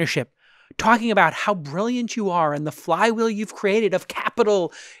your partnership, talking about how brilliant you are and the flywheel you've created of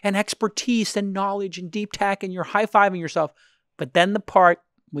capital and expertise and knowledge and deep tech, and you're high-fiving yourself. But then the part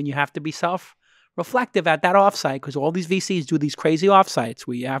when you have to be self-reflective at that offsite, because all these VCs do these crazy offsites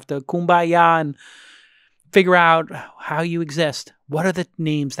where you have to kumbaya and figure out how you exist. What are the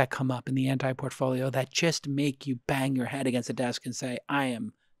names that come up in the anti-portfolio that just make you bang your head against the desk and say, I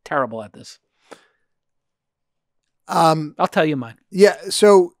am terrible at this? I'll tell you mine. Yeah.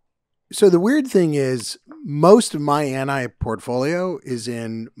 So the weird thing is, most of my anti-portfolio is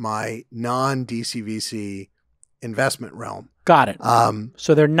in my non-DCVC investment realm. Got it.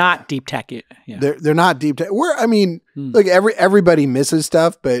 So they're not deep tech. Yeah. They're not deep tech. Look, everybody misses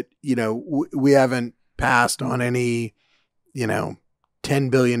stuff, but we haven't passed on any,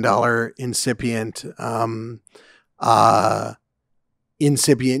 $10 billion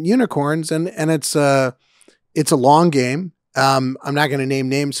incipient unicorns, and it's a long game. I'm not going to name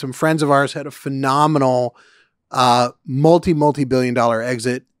names. Some friends of ours had a phenomenal multi-billion dollar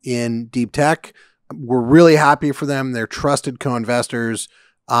exit in deep tech. We're really happy for them. They're trusted co-investors.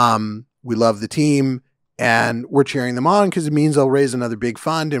 We love the team, and we're cheering them on because it means they'll raise another big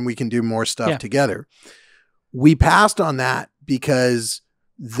fund and we can do more stuff together. We passed on that because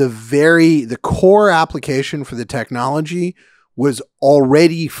the core application for the technology was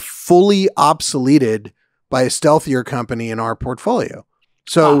already fully obsoleted by a stealthier company in our portfolio.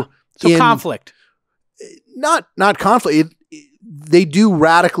 So conflict. Not conflict. They do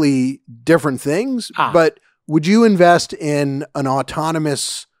radically different things, but would you invest in an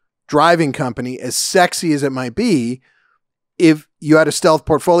autonomous driving company, as sexy as it might be, if you had a stealth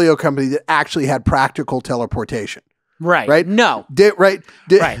portfolio company that actually had practical teleportation? Right. Right? No. Right.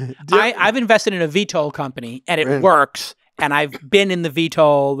 I've invested in a VTOL company, and it works. And I've been in the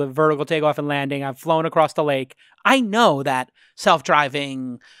VTOL, the vertical takeoff and landing. I've flown across the lake. I know that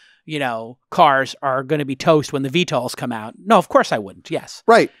self-driving, cars are going to be toast when the VTOLs come out. No, of course I wouldn't. Yes.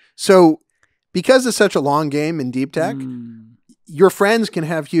 Right. So because it's such a long game in deep tech, your friends can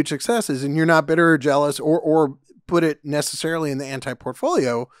have huge successes and you're not bitter or jealous or put it necessarily in the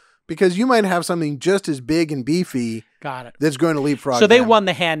anti-portfolio because you might have something just as big and beefy. Got it. That's going to leapfrog. So they them. won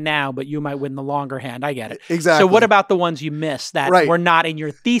the hand now, but you might win the longer hand. I get it. Exactly. So what about the ones you missed that Right. were not in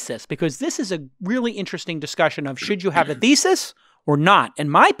your thesis? Because this is a really interesting discussion of should you have a thesis or not? And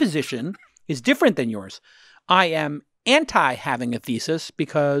my position is different than yours. I am anti having a thesis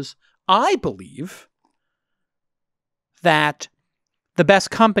because I believe that the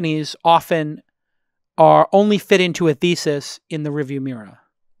best companies often are only fit into a thesis in the rearview mirror.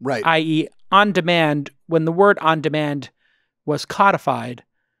 Right. I.e., on demand, when the word on demand was codified,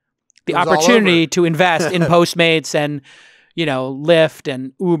 the opportunity to invest in Postmates and, Lyft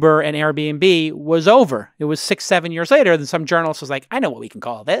and Uber and Airbnb was over. It was 6-7 years later. Then some journalist was like, I know what we can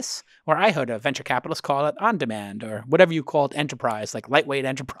call this. Or I heard a venture capitalist call it on demand or whatever you called enterprise, like lightweight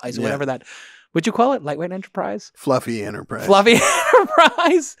enterprise or whatever that. Would you call it lightweight enterprise? Fluffy enterprise. Fluffy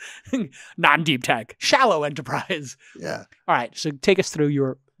enterprise. Non-deep tech. Shallow enterprise. Yeah. All right. So take us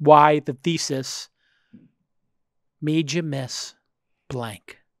through why the thesis made you miss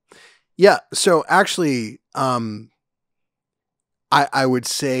blank. Yeah. So actually, I would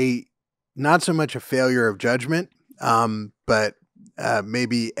say not so much a failure of judgment, but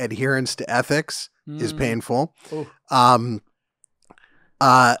maybe adherence to ethics is painful.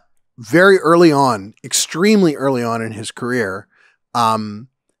 Very early on, extremely early on in his career, a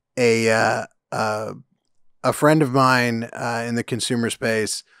friend of mine in the consumer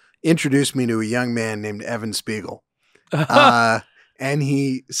space introduced me to a young man named Evan Spiegel. And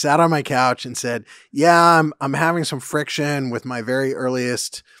he sat on my couch and said, yeah, I'm having some friction with my very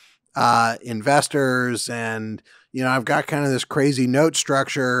earliest investors. And, I've got kind of this crazy note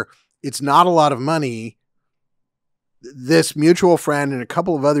structure. It's not a lot of money. This mutual friend and a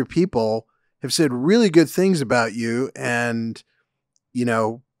couple of other people have said really good things about you. And,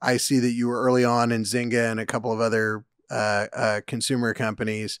 I see that you were early on in Zynga and a couple of other consumer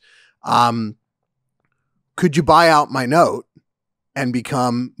companies. Could you buy out my note and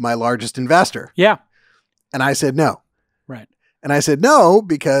become my largest investor? Yeah. And I said no. Right. And I said no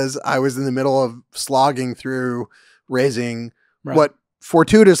because I was in the middle of slogging through raising what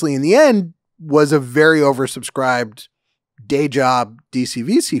fortuitously in the end was a very oversubscribed day job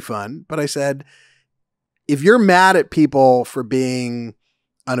DCVC fund. But I said, if you're mad at people for being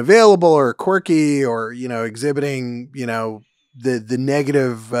unavailable or quirky or, exhibiting, the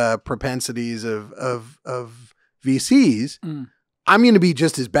negative propensities of VCs, I'm going to be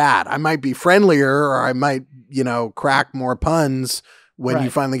just as bad. I might be friendlier or I might, crack more puns when you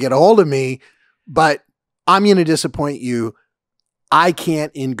finally get a hold of me, but I'm going to disappoint you. I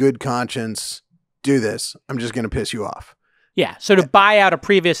can't in good conscience do this. I'm just going to piss you off. Yeah. So to buy out a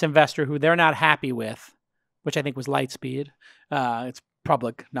previous investor who they're not happy with, which I think was Lightspeed, it's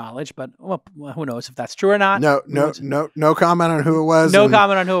public knowledge, but who knows if that's true or not. No comment on who it was. No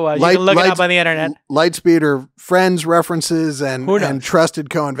comment on who it was. You can look it up on the internet. Lightspeed are friends, references, and trusted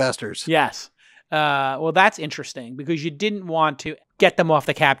co-investors. Yes. Well, that's interesting because you didn't want to get them off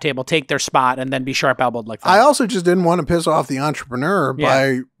the cap table, take their spot, and then be sharp-elbowed like that. I also just didn't want to piss off the entrepreneur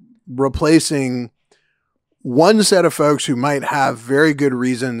by replacing one set of folks who might have very good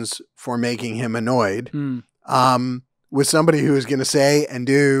reasons for making him annoyed with somebody who is going to say and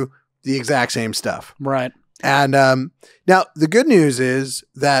do the exact same stuff. Right. And now the good news is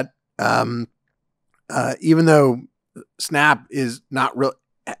that even though Snap is not really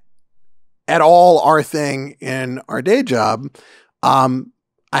at all our thing in our day job, I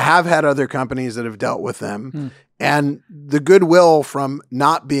have had other companies that have dealt with them. And the goodwill from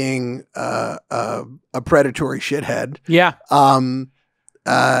not being a predatory shithead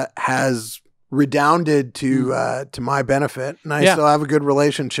has redounded to my benefit. And I still have a good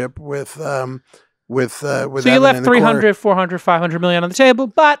relationship with so you left 300, 400, 500 million on the table,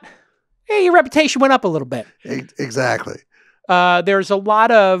 but your reputation went up a little bit. Exactly. There's a lot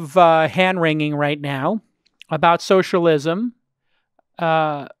of hand-wringing right now about socialism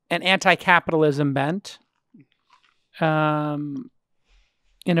and anti-capitalism bent in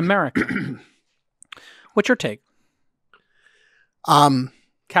America. What's your take?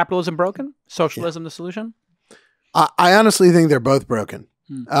 Capitalism broken? Socialism the solution? I honestly think they're both broken.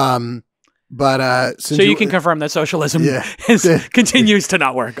 But so you can confirm that socialism continues to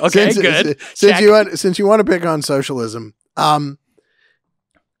not work. Okay, good. Since you want to pick on socialism,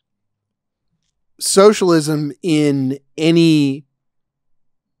 socialism in any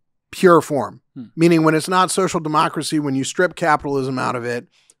pure form, meaning when it's not social democracy, when you strip capitalism out of it,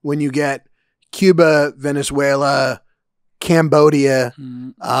 when you get Cuba, Venezuela, Cambodia,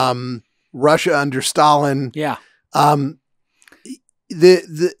 Russia under Stalin,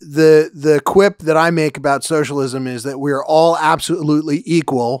 the quip that I make about socialism is that we are all absolutely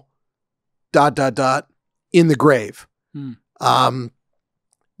equal, ... in the grave.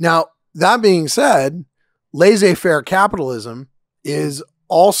 Now, that being said, laissez-faire capitalism is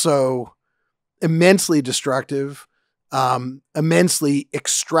also immensely destructive, immensely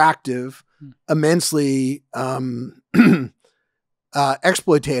extractive, immensely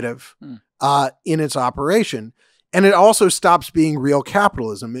exploitative in its operation. And it also stops being real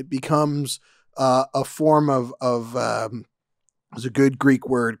capitalism. It becomes a form of there's a good Greek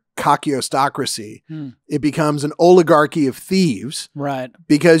word, kakiostocracy. It becomes an oligarchy of thieves. Right.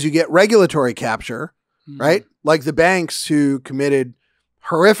 Because you get regulatory capture, right? Like the banks who committed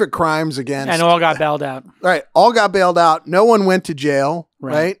horrific crimes against... And all got bailed out. Right. All got bailed out. No one went to jail,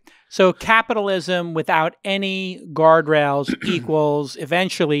 right? So capitalism without any guardrails equals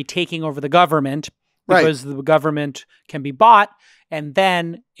eventually taking over the government, because the government can be bought, and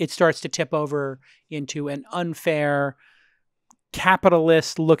then it starts to tip over into an unfair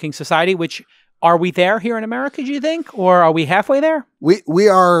capitalist-looking society, which, are we there here in America, do you think? Or are we halfway there? We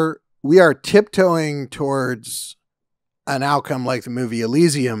are tiptoeing towards an outcome like the movie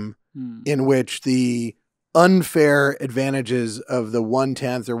Elysium, in which the unfair advantages of the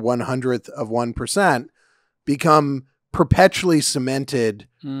 1/10 or 100th of 1% become perpetually cemented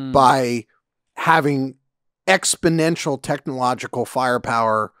by having exponential technological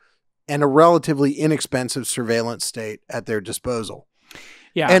firepower and a relatively inexpensive surveillance state at their disposal.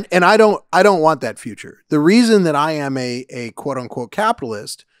 Yeah. And I don't want that future. The reason that I am a quote unquote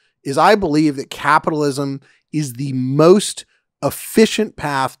capitalist is I believe that capitalism is the most efficient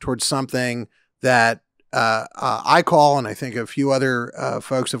path towards something that I call, and I think a few other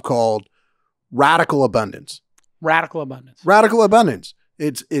folks have called, radical abundance. Radical abundance. Radical abundance.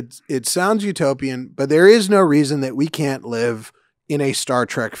 It sounds utopian, but there is no reason that we can't live in a Star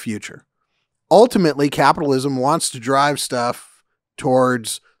Trek future. Ultimately, capitalism wants to drive stuff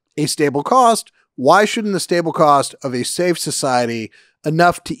towards a stable cost. Why shouldn't the stable cost of a safe society,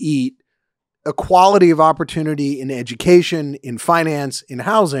 enough to eat, equality of opportunity in education, in finance, in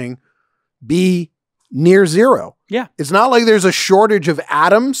housing, be near zero? Yeah. It's not like there's a shortage of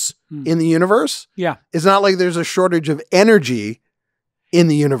atoms in the universe. Yeah. It's not like there's a shortage of energy in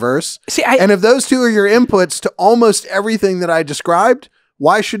the universe. See, and if those two are your inputs to almost everything that I described,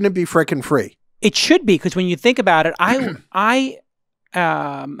 why shouldn't it be frickin' free? It should be, because when you think about it, when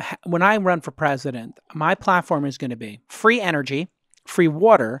I run for president, my platform is going to be free energy, free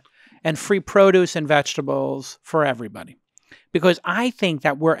water, and free produce and vegetables for everybody. Because I think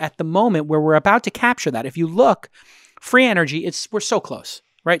that we're at the moment where we're about to capture that. If you look, free energy, we're so close,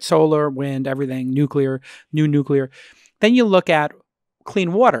 right? Solar, wind, everything, nuclear, new nuclear. Then you look at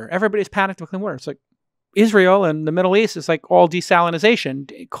clean water. Everybody's panicked with clean water. It's like Israel and the Middle East is like all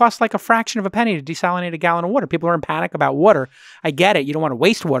desalinization. It costs like a fraction of a penny to desalinate a gallon of water. People are in panic about water. I get it. You don't want to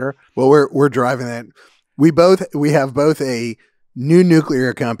waste water. Well, we're driving that. We have both a new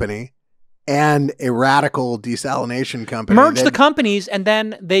nuclear company and a radical desalination company. Merge the companies, and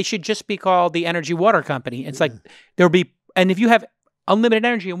then they should just be called the Energy Water Company. It's like there'll be, and if you have unlimited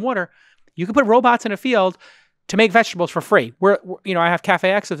energy and water, you can put robots in a field to make vegetables for free. I have Cafe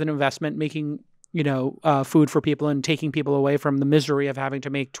X as an investment, making food for people and taking people away from the misery of having to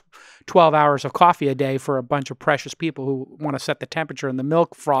make 12 hours of coffee a day for a bunch of precious people who want to set the temperature and the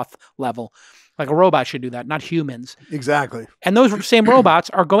milk froth level. Like a robot should do that, not humans. Exactly. And those same robots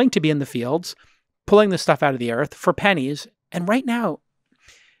are going to be in the fields, pulling this stuff out of the earth for pennies. And right now,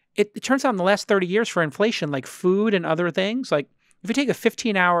 it turns out in the last 30 years for inflation, like food and other things, like if you take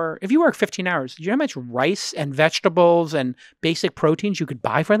if you work 15 hours, do you know how much rice and vegetables and basic proteins you could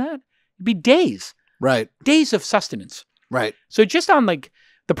buy for that? It'd be days. Right. Days of sustenance. Right. So just on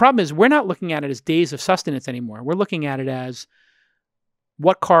the problem is we're not looking at it as days of sustenance anymore. We're looking at it as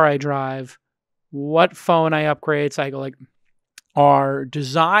what car I drive, what phone I upgrade. So I go like, our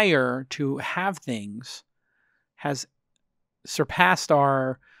desire to have things has surpassed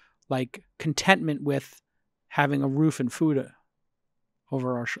our contentment with having a roof and food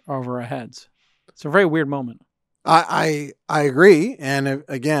over our heads. It's a very weird moment. I agree. And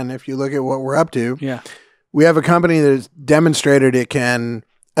again, if you look at what we're up to, yeah, we have a company that has demonstrated it can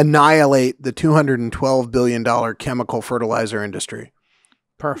annihilate the $212 billion chemical fertilizer industry.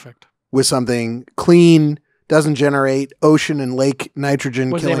 Perfect. With something clean, doesn't generate ocean and lake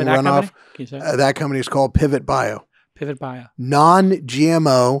nitrogen killing runoff. That company is called Pivot Bio. Pivot Bio.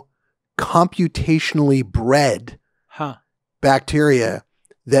 Non-GMO, computationally bred bacteria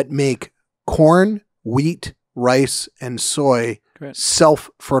that make corn, wheat, rice, and soy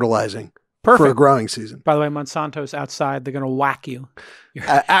self-fertilizing for a growing season. By the way, Monsanto's outside. They're going to whack you.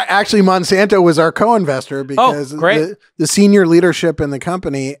 Actually, Monsanto was our co-investor because the senior leadership in the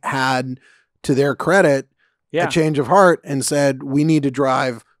company had, to their credit, a change of heart and said, we need to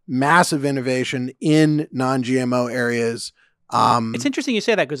drive massive innovation in non-GMO areas. It's interesting you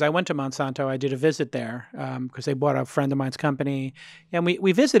say that because I went to Monsanto. I did a visit there because they bought a friend of mine's company. And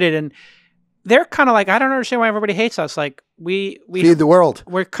we visited, and they're kind of like, I don't understand why everybody hates us. Like, we feed the world.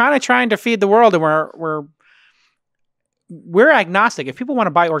 We're kind of trying to feed the world, and we're agnostic. If people want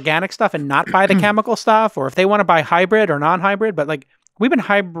to buy organic stuff and not buy the chemical stuff, or if they want to buy hybrid or non-hybrid, but like we've been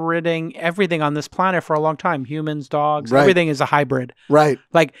hybriding everything on this planet for a long time. Humans, dogs, everything is a hybrid. Right.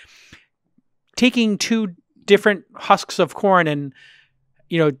 Like taking two different husks of corn and,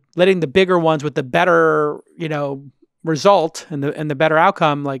 letting the bigger ones with the better, result and the better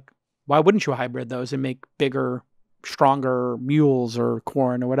outcome, like, why wouldn't you hybrid those and make bigger, stronger mules or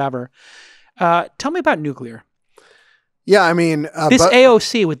corn or whatever? Tell me about nuclear. Yeah, I mean... this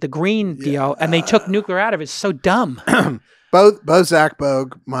AOC with the green deal, and they took nuclear out of it, is so dumb. Both Zach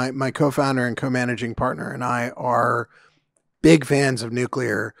Bogue, my co-founder and co-managing partner, and I are big fans of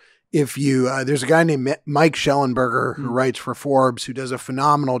nuclear. If you... there's a guy named Mike Schellenberger who writes for Forbes who does a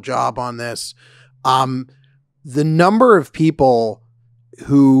phenomenal job on this. The number of people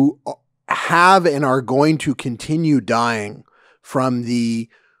who have and are going to continue dying from the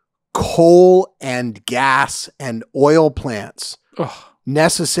coal and gas and oil plants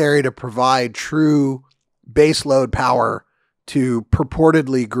necessary to provide true baseload power to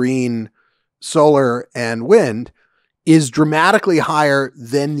purportedly green solar and wind is dramatically higher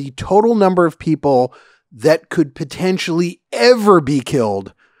than the total number of people that could potentially ever be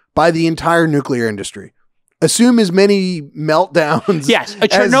killed by the entire nuclear industry. Assume as many meltdowns. Yes, a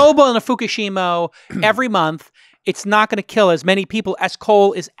Chernobyl and a Fukushima every month. It's not going to kill as many people as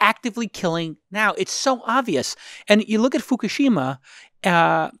coal is actively killing now. It's so obvious. And you look at Fukushima,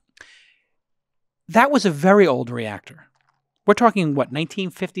 that was a very old reactor. We're talking,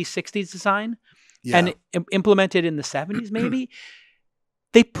 1950s, 60s design? Yeah. And implemented in the 70s, maybe?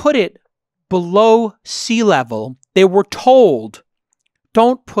 They put it below sea level. They were told,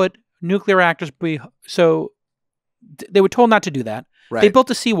 don't put nuclear reactors, so they were told not to do that. Right. They built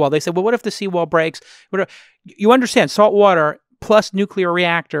a seawall. They said, well, what if the seawall breaks? You understand, salt water plus nuclear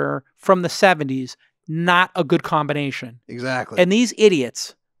reactor from the 70s, not a good combination. Exactly. And these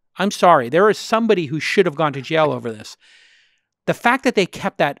idiots, I'm sorry, there is somebody who should have gone to jail over this. The fact that they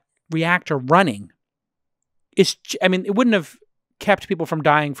kept that reactor running it wouldn't have kept people from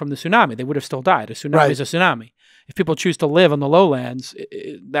dying from the tsunami. They would have still died. A tsunami is a tsunami. If people choose to live on the lowlands,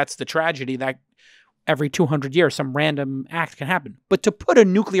 that's the tragedy that every 200 years some random act can happen. But to put a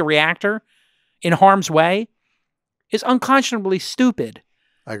nuclear reactor in harm's way is unconscionably stupid.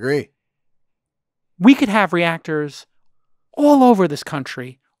 I agree. We could have reactors all over this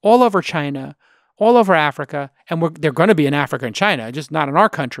country, all over China, all over Africa, and they're going to be in Africa and China, just not in our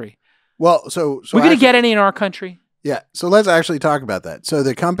country. Well, so we're going to get any in our country? Yeah. So let's actually talk about that. So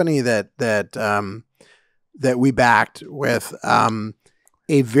the company that we backed with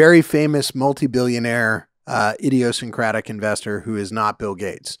a very famous multi-billionaire idiosyncratic investor who is not Bill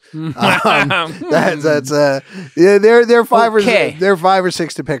Gates. They're 5 or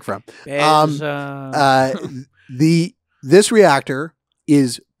 6 to pick from. This reactor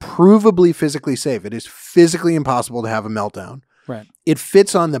is provably physically safe. It is physically impossible to have a meltdown. Right. It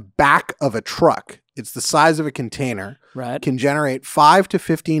fits on the back of a truck. It's the size of a container. Right. Can generate 5 to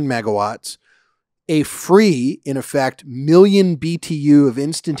 15 megawatts. A free, in effect, million BTU of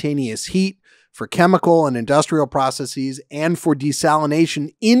instantaneous heat for chemical and industrial processes and for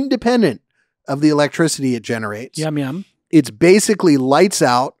desalination independent of the electricity it generates. Yum, yum. It's basically lights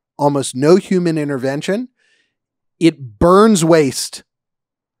out, almost no human intervention. It burns waste.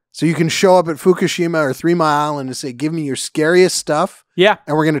 So you can show up at Fukushima or 3 Mile Island and say, give me your scariest stuff. Yeah.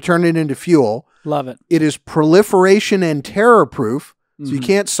 And we're going to turn it into fuel. Love it. It is proliferation and terror proof. So you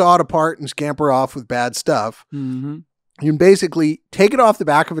can't saw it apart and scamper off with bad stuff. Mm-hmm. You can basically take it off the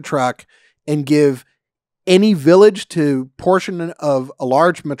back of a truck and give any village to portion of a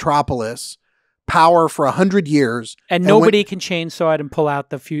large metropolis power for 100 years. And nobody can chainsaw it and pull out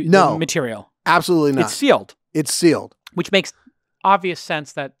the material. Absolutely not. It's sealed. It's sealed. Which makes obvious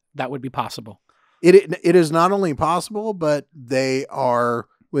sense that would be possible. It is not only possible, but they are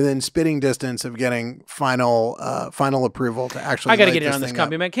within spitting distance of getting final approval to actually. I got to get in on this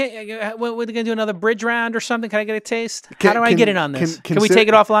company, man. We're going to do another bridge round or something. Can I get a taste? How do I get in on this? Can we take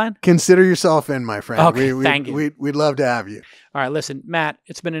it offline? Consider yourself in, my friend. Okay, thank you. We'd love to have you. All right, listen, Matt,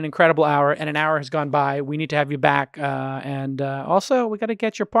 it's been an incredible hour, and an hour has gone by. We need to have you back. And also, we got to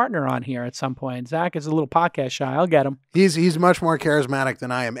get your partner on here at some point. Zach is a little podcast shy. I'll get him. He's much more charismatic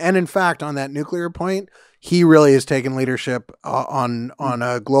than I am. And in fact, on that nuclear point, he really has taken leadership on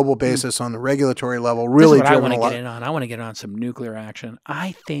a global basis, on the regulatory level. Really, this is what I want to get in on. I want to get on some nuclear action.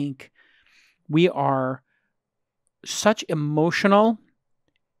 I think we are such emotional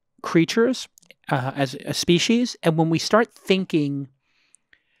creatures as a species, and when we start thinking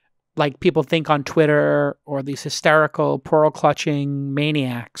like people think on Twitter, or these hysterical, pearl-clutching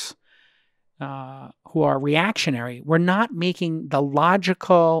maniacs who are reactionary, we're not making the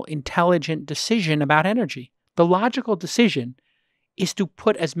logical, intelligent decision about energy. The logical decision is to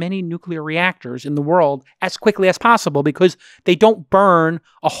put as many nuclear reactors in the world as quickly as possible, because they don't burn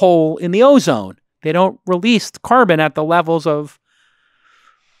a hole in the ozone. They don't release carbon at the levels of...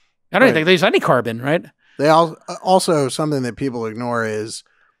 I don't think there's any carbon, right? They also, something that people ignore is,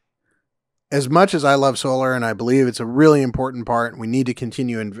 as much as I love solar and I believe it's a really important part and we need to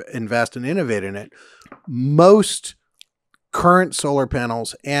continue invest and innovate in it, most current solar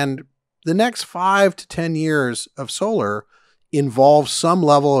panels and the next 5 to 10 years of solar involves some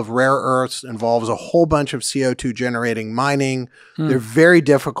level of rare earths, involves a whole bunch of CO2 generating mining. They're very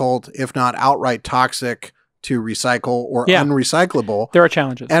difficult, if not outright toxic, to recycle or unrecyclable. There are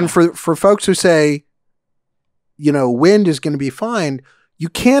challenges. And for folks who say, wind is going to be fine, you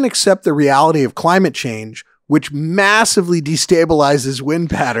can't accept the reality of climate change, which massively destabilizes wind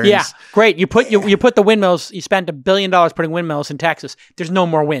patterns. Yeah, great. You put the windmills, you spent $1 billion putting windmills in Texas. There's no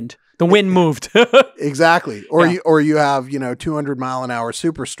more wind. The wind moved. Exactly. Or you have, 200-mile-an-hour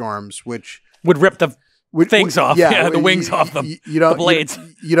superstorms, which would rip the things off. Yeah, the wings off the blades.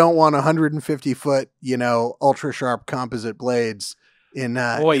 You don't want 150-foot, ultra sharp composite blades in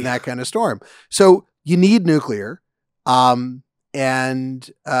that kind of storm. So you need nuclear. And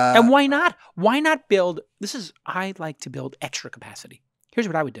why not? Why not build? I like to build extra capacity. Here's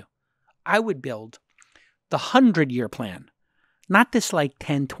what I would do. I would build the 100-year plan, not this like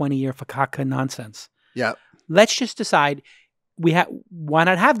 10, 20-year fakaka nonsense. Yeah. Let's just decide. Why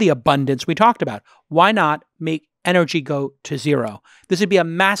not have the abundance we talked about? Why not make energy go to zero? This would be a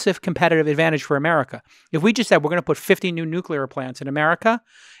massive competitive advantage for America. If we just said we're going to put 50 new nuclear plants in America,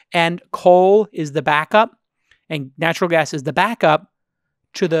 and coal is the backup, and natural gas is the backup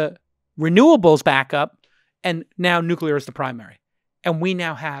to the renewables backup, and now nuclear is the primary. And we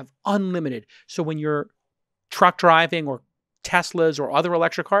now have unlimited. So when you're truck driving or Teslas or other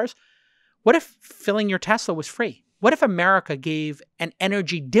electric cars, what if filling your Tesla was free? What if America gave an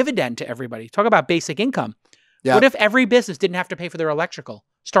energy dividend to everybody? Talk about basic income. Yeah. What if every business didn't have to pay for their electrical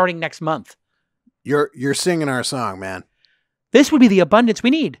starting next month? You're singing our song, man. This would be the abundance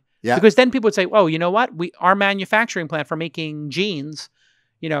we need. Yeah. Because then people would say, "Oh, you know what? Our manufacturing plant for making jeans,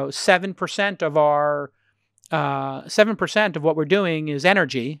 7% of our 7% of what we're doing is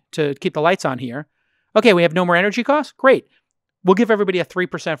energy to keep the lights on here. Okay, we have no more energy costs. Great. We'll give everybody a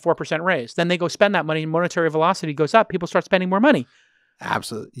 3%, 4% raise. Then they go spend that money and monetary velocity goes up. People start spending more money."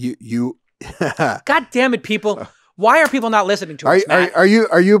 Absolutely. You God damn it, people. Why are people not listening to us, Matt? Are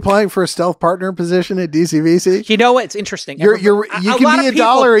you applying for a stealth partner position at DCVC? You know what? It's interesting. You can be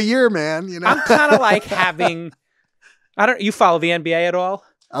 $1 a year, man. I'm kind of like having, you follow the NBA at all?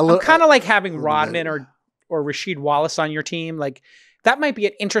 I'm kind of like having Rodman or Rasheed Wallace on your team. Like, that might be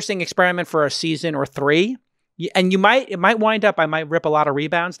an interesting experiment for a season or 3. And it might wind up, I might rip a lot of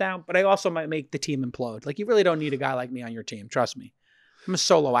rebounds down, but I also might make the team implode. Like, you really don't need a guy like me on your team. Trust me. I'm a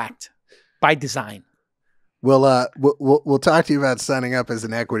solo act by design. We'll talk to you about signing up as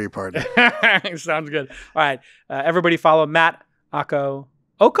an equity partner. Sounds good. All right. Everybody follow Matt Ocko.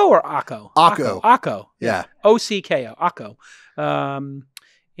 Ocko or Ocko? Ocko. Ocko. Yeah. O-C-K-O. Ocko.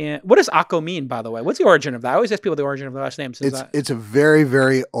 And what does Ocko mean, by the way? What's the origin of that? I always ask people the origin of the last name. It's a very,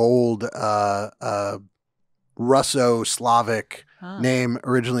 very old Russo-Slavic name,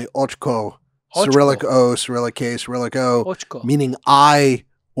 originally Ochko. Cyrillic O, Cyrillic K, Cyrillic O, Ochko. Meaning I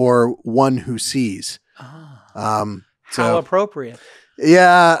or one who sees. How appropriate.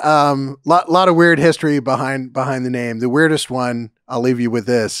 Yeah, lot of weird history behind the name. The weirdest one, I'll leave you with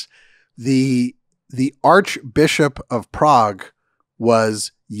this. The Archbishop of Prague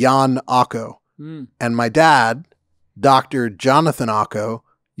was Jan Ocko. And my dad, Dr. Jonathan Ocko,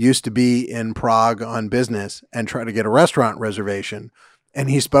 used to be in Prague on business and try to get a restaurant reservation. And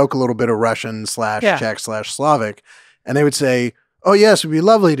he spoke a little bit of Russian / Czech / Slavic. And they would say, oh yes, it'd be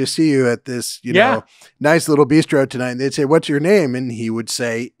lovely to see you at this, nice little bistro tonight. And they'd say, what's your name? And he would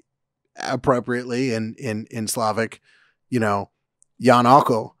say appropriately in Slavic, Jan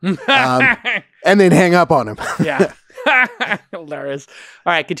Ocko. And they'd hang up on him. Yeah. Hilarious.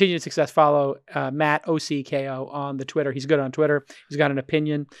 All right. Continued success. Follow Matt Ocko on the Twitter. He's good on Twitter. He's got an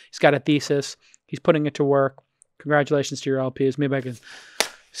opinion. He's got a thesis. He's putting it to work. Congratulations to your LPs. Maybe I can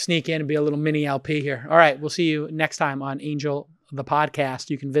sneak in and be a little mini LP here. All right. We'll see you next time on Angel, the podcast.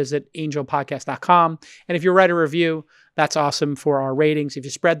 You can visit angelpodcast.com. And if you write a review, that's awesome for our ratings. If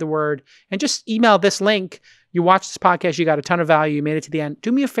you spread the word and just email this link, you watch this podcast, you got a ton of value, you made it to the end.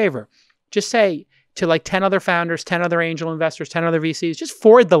 Do me a favor. Just say to like 10 other founders, 10 other angel investors, 10 other VCs, just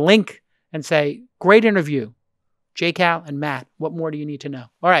forward the link and say, great interview. J. Cal and Matt, what more do you need to know?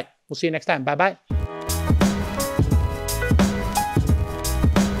 All right. We'll see you next time. Bye-bye.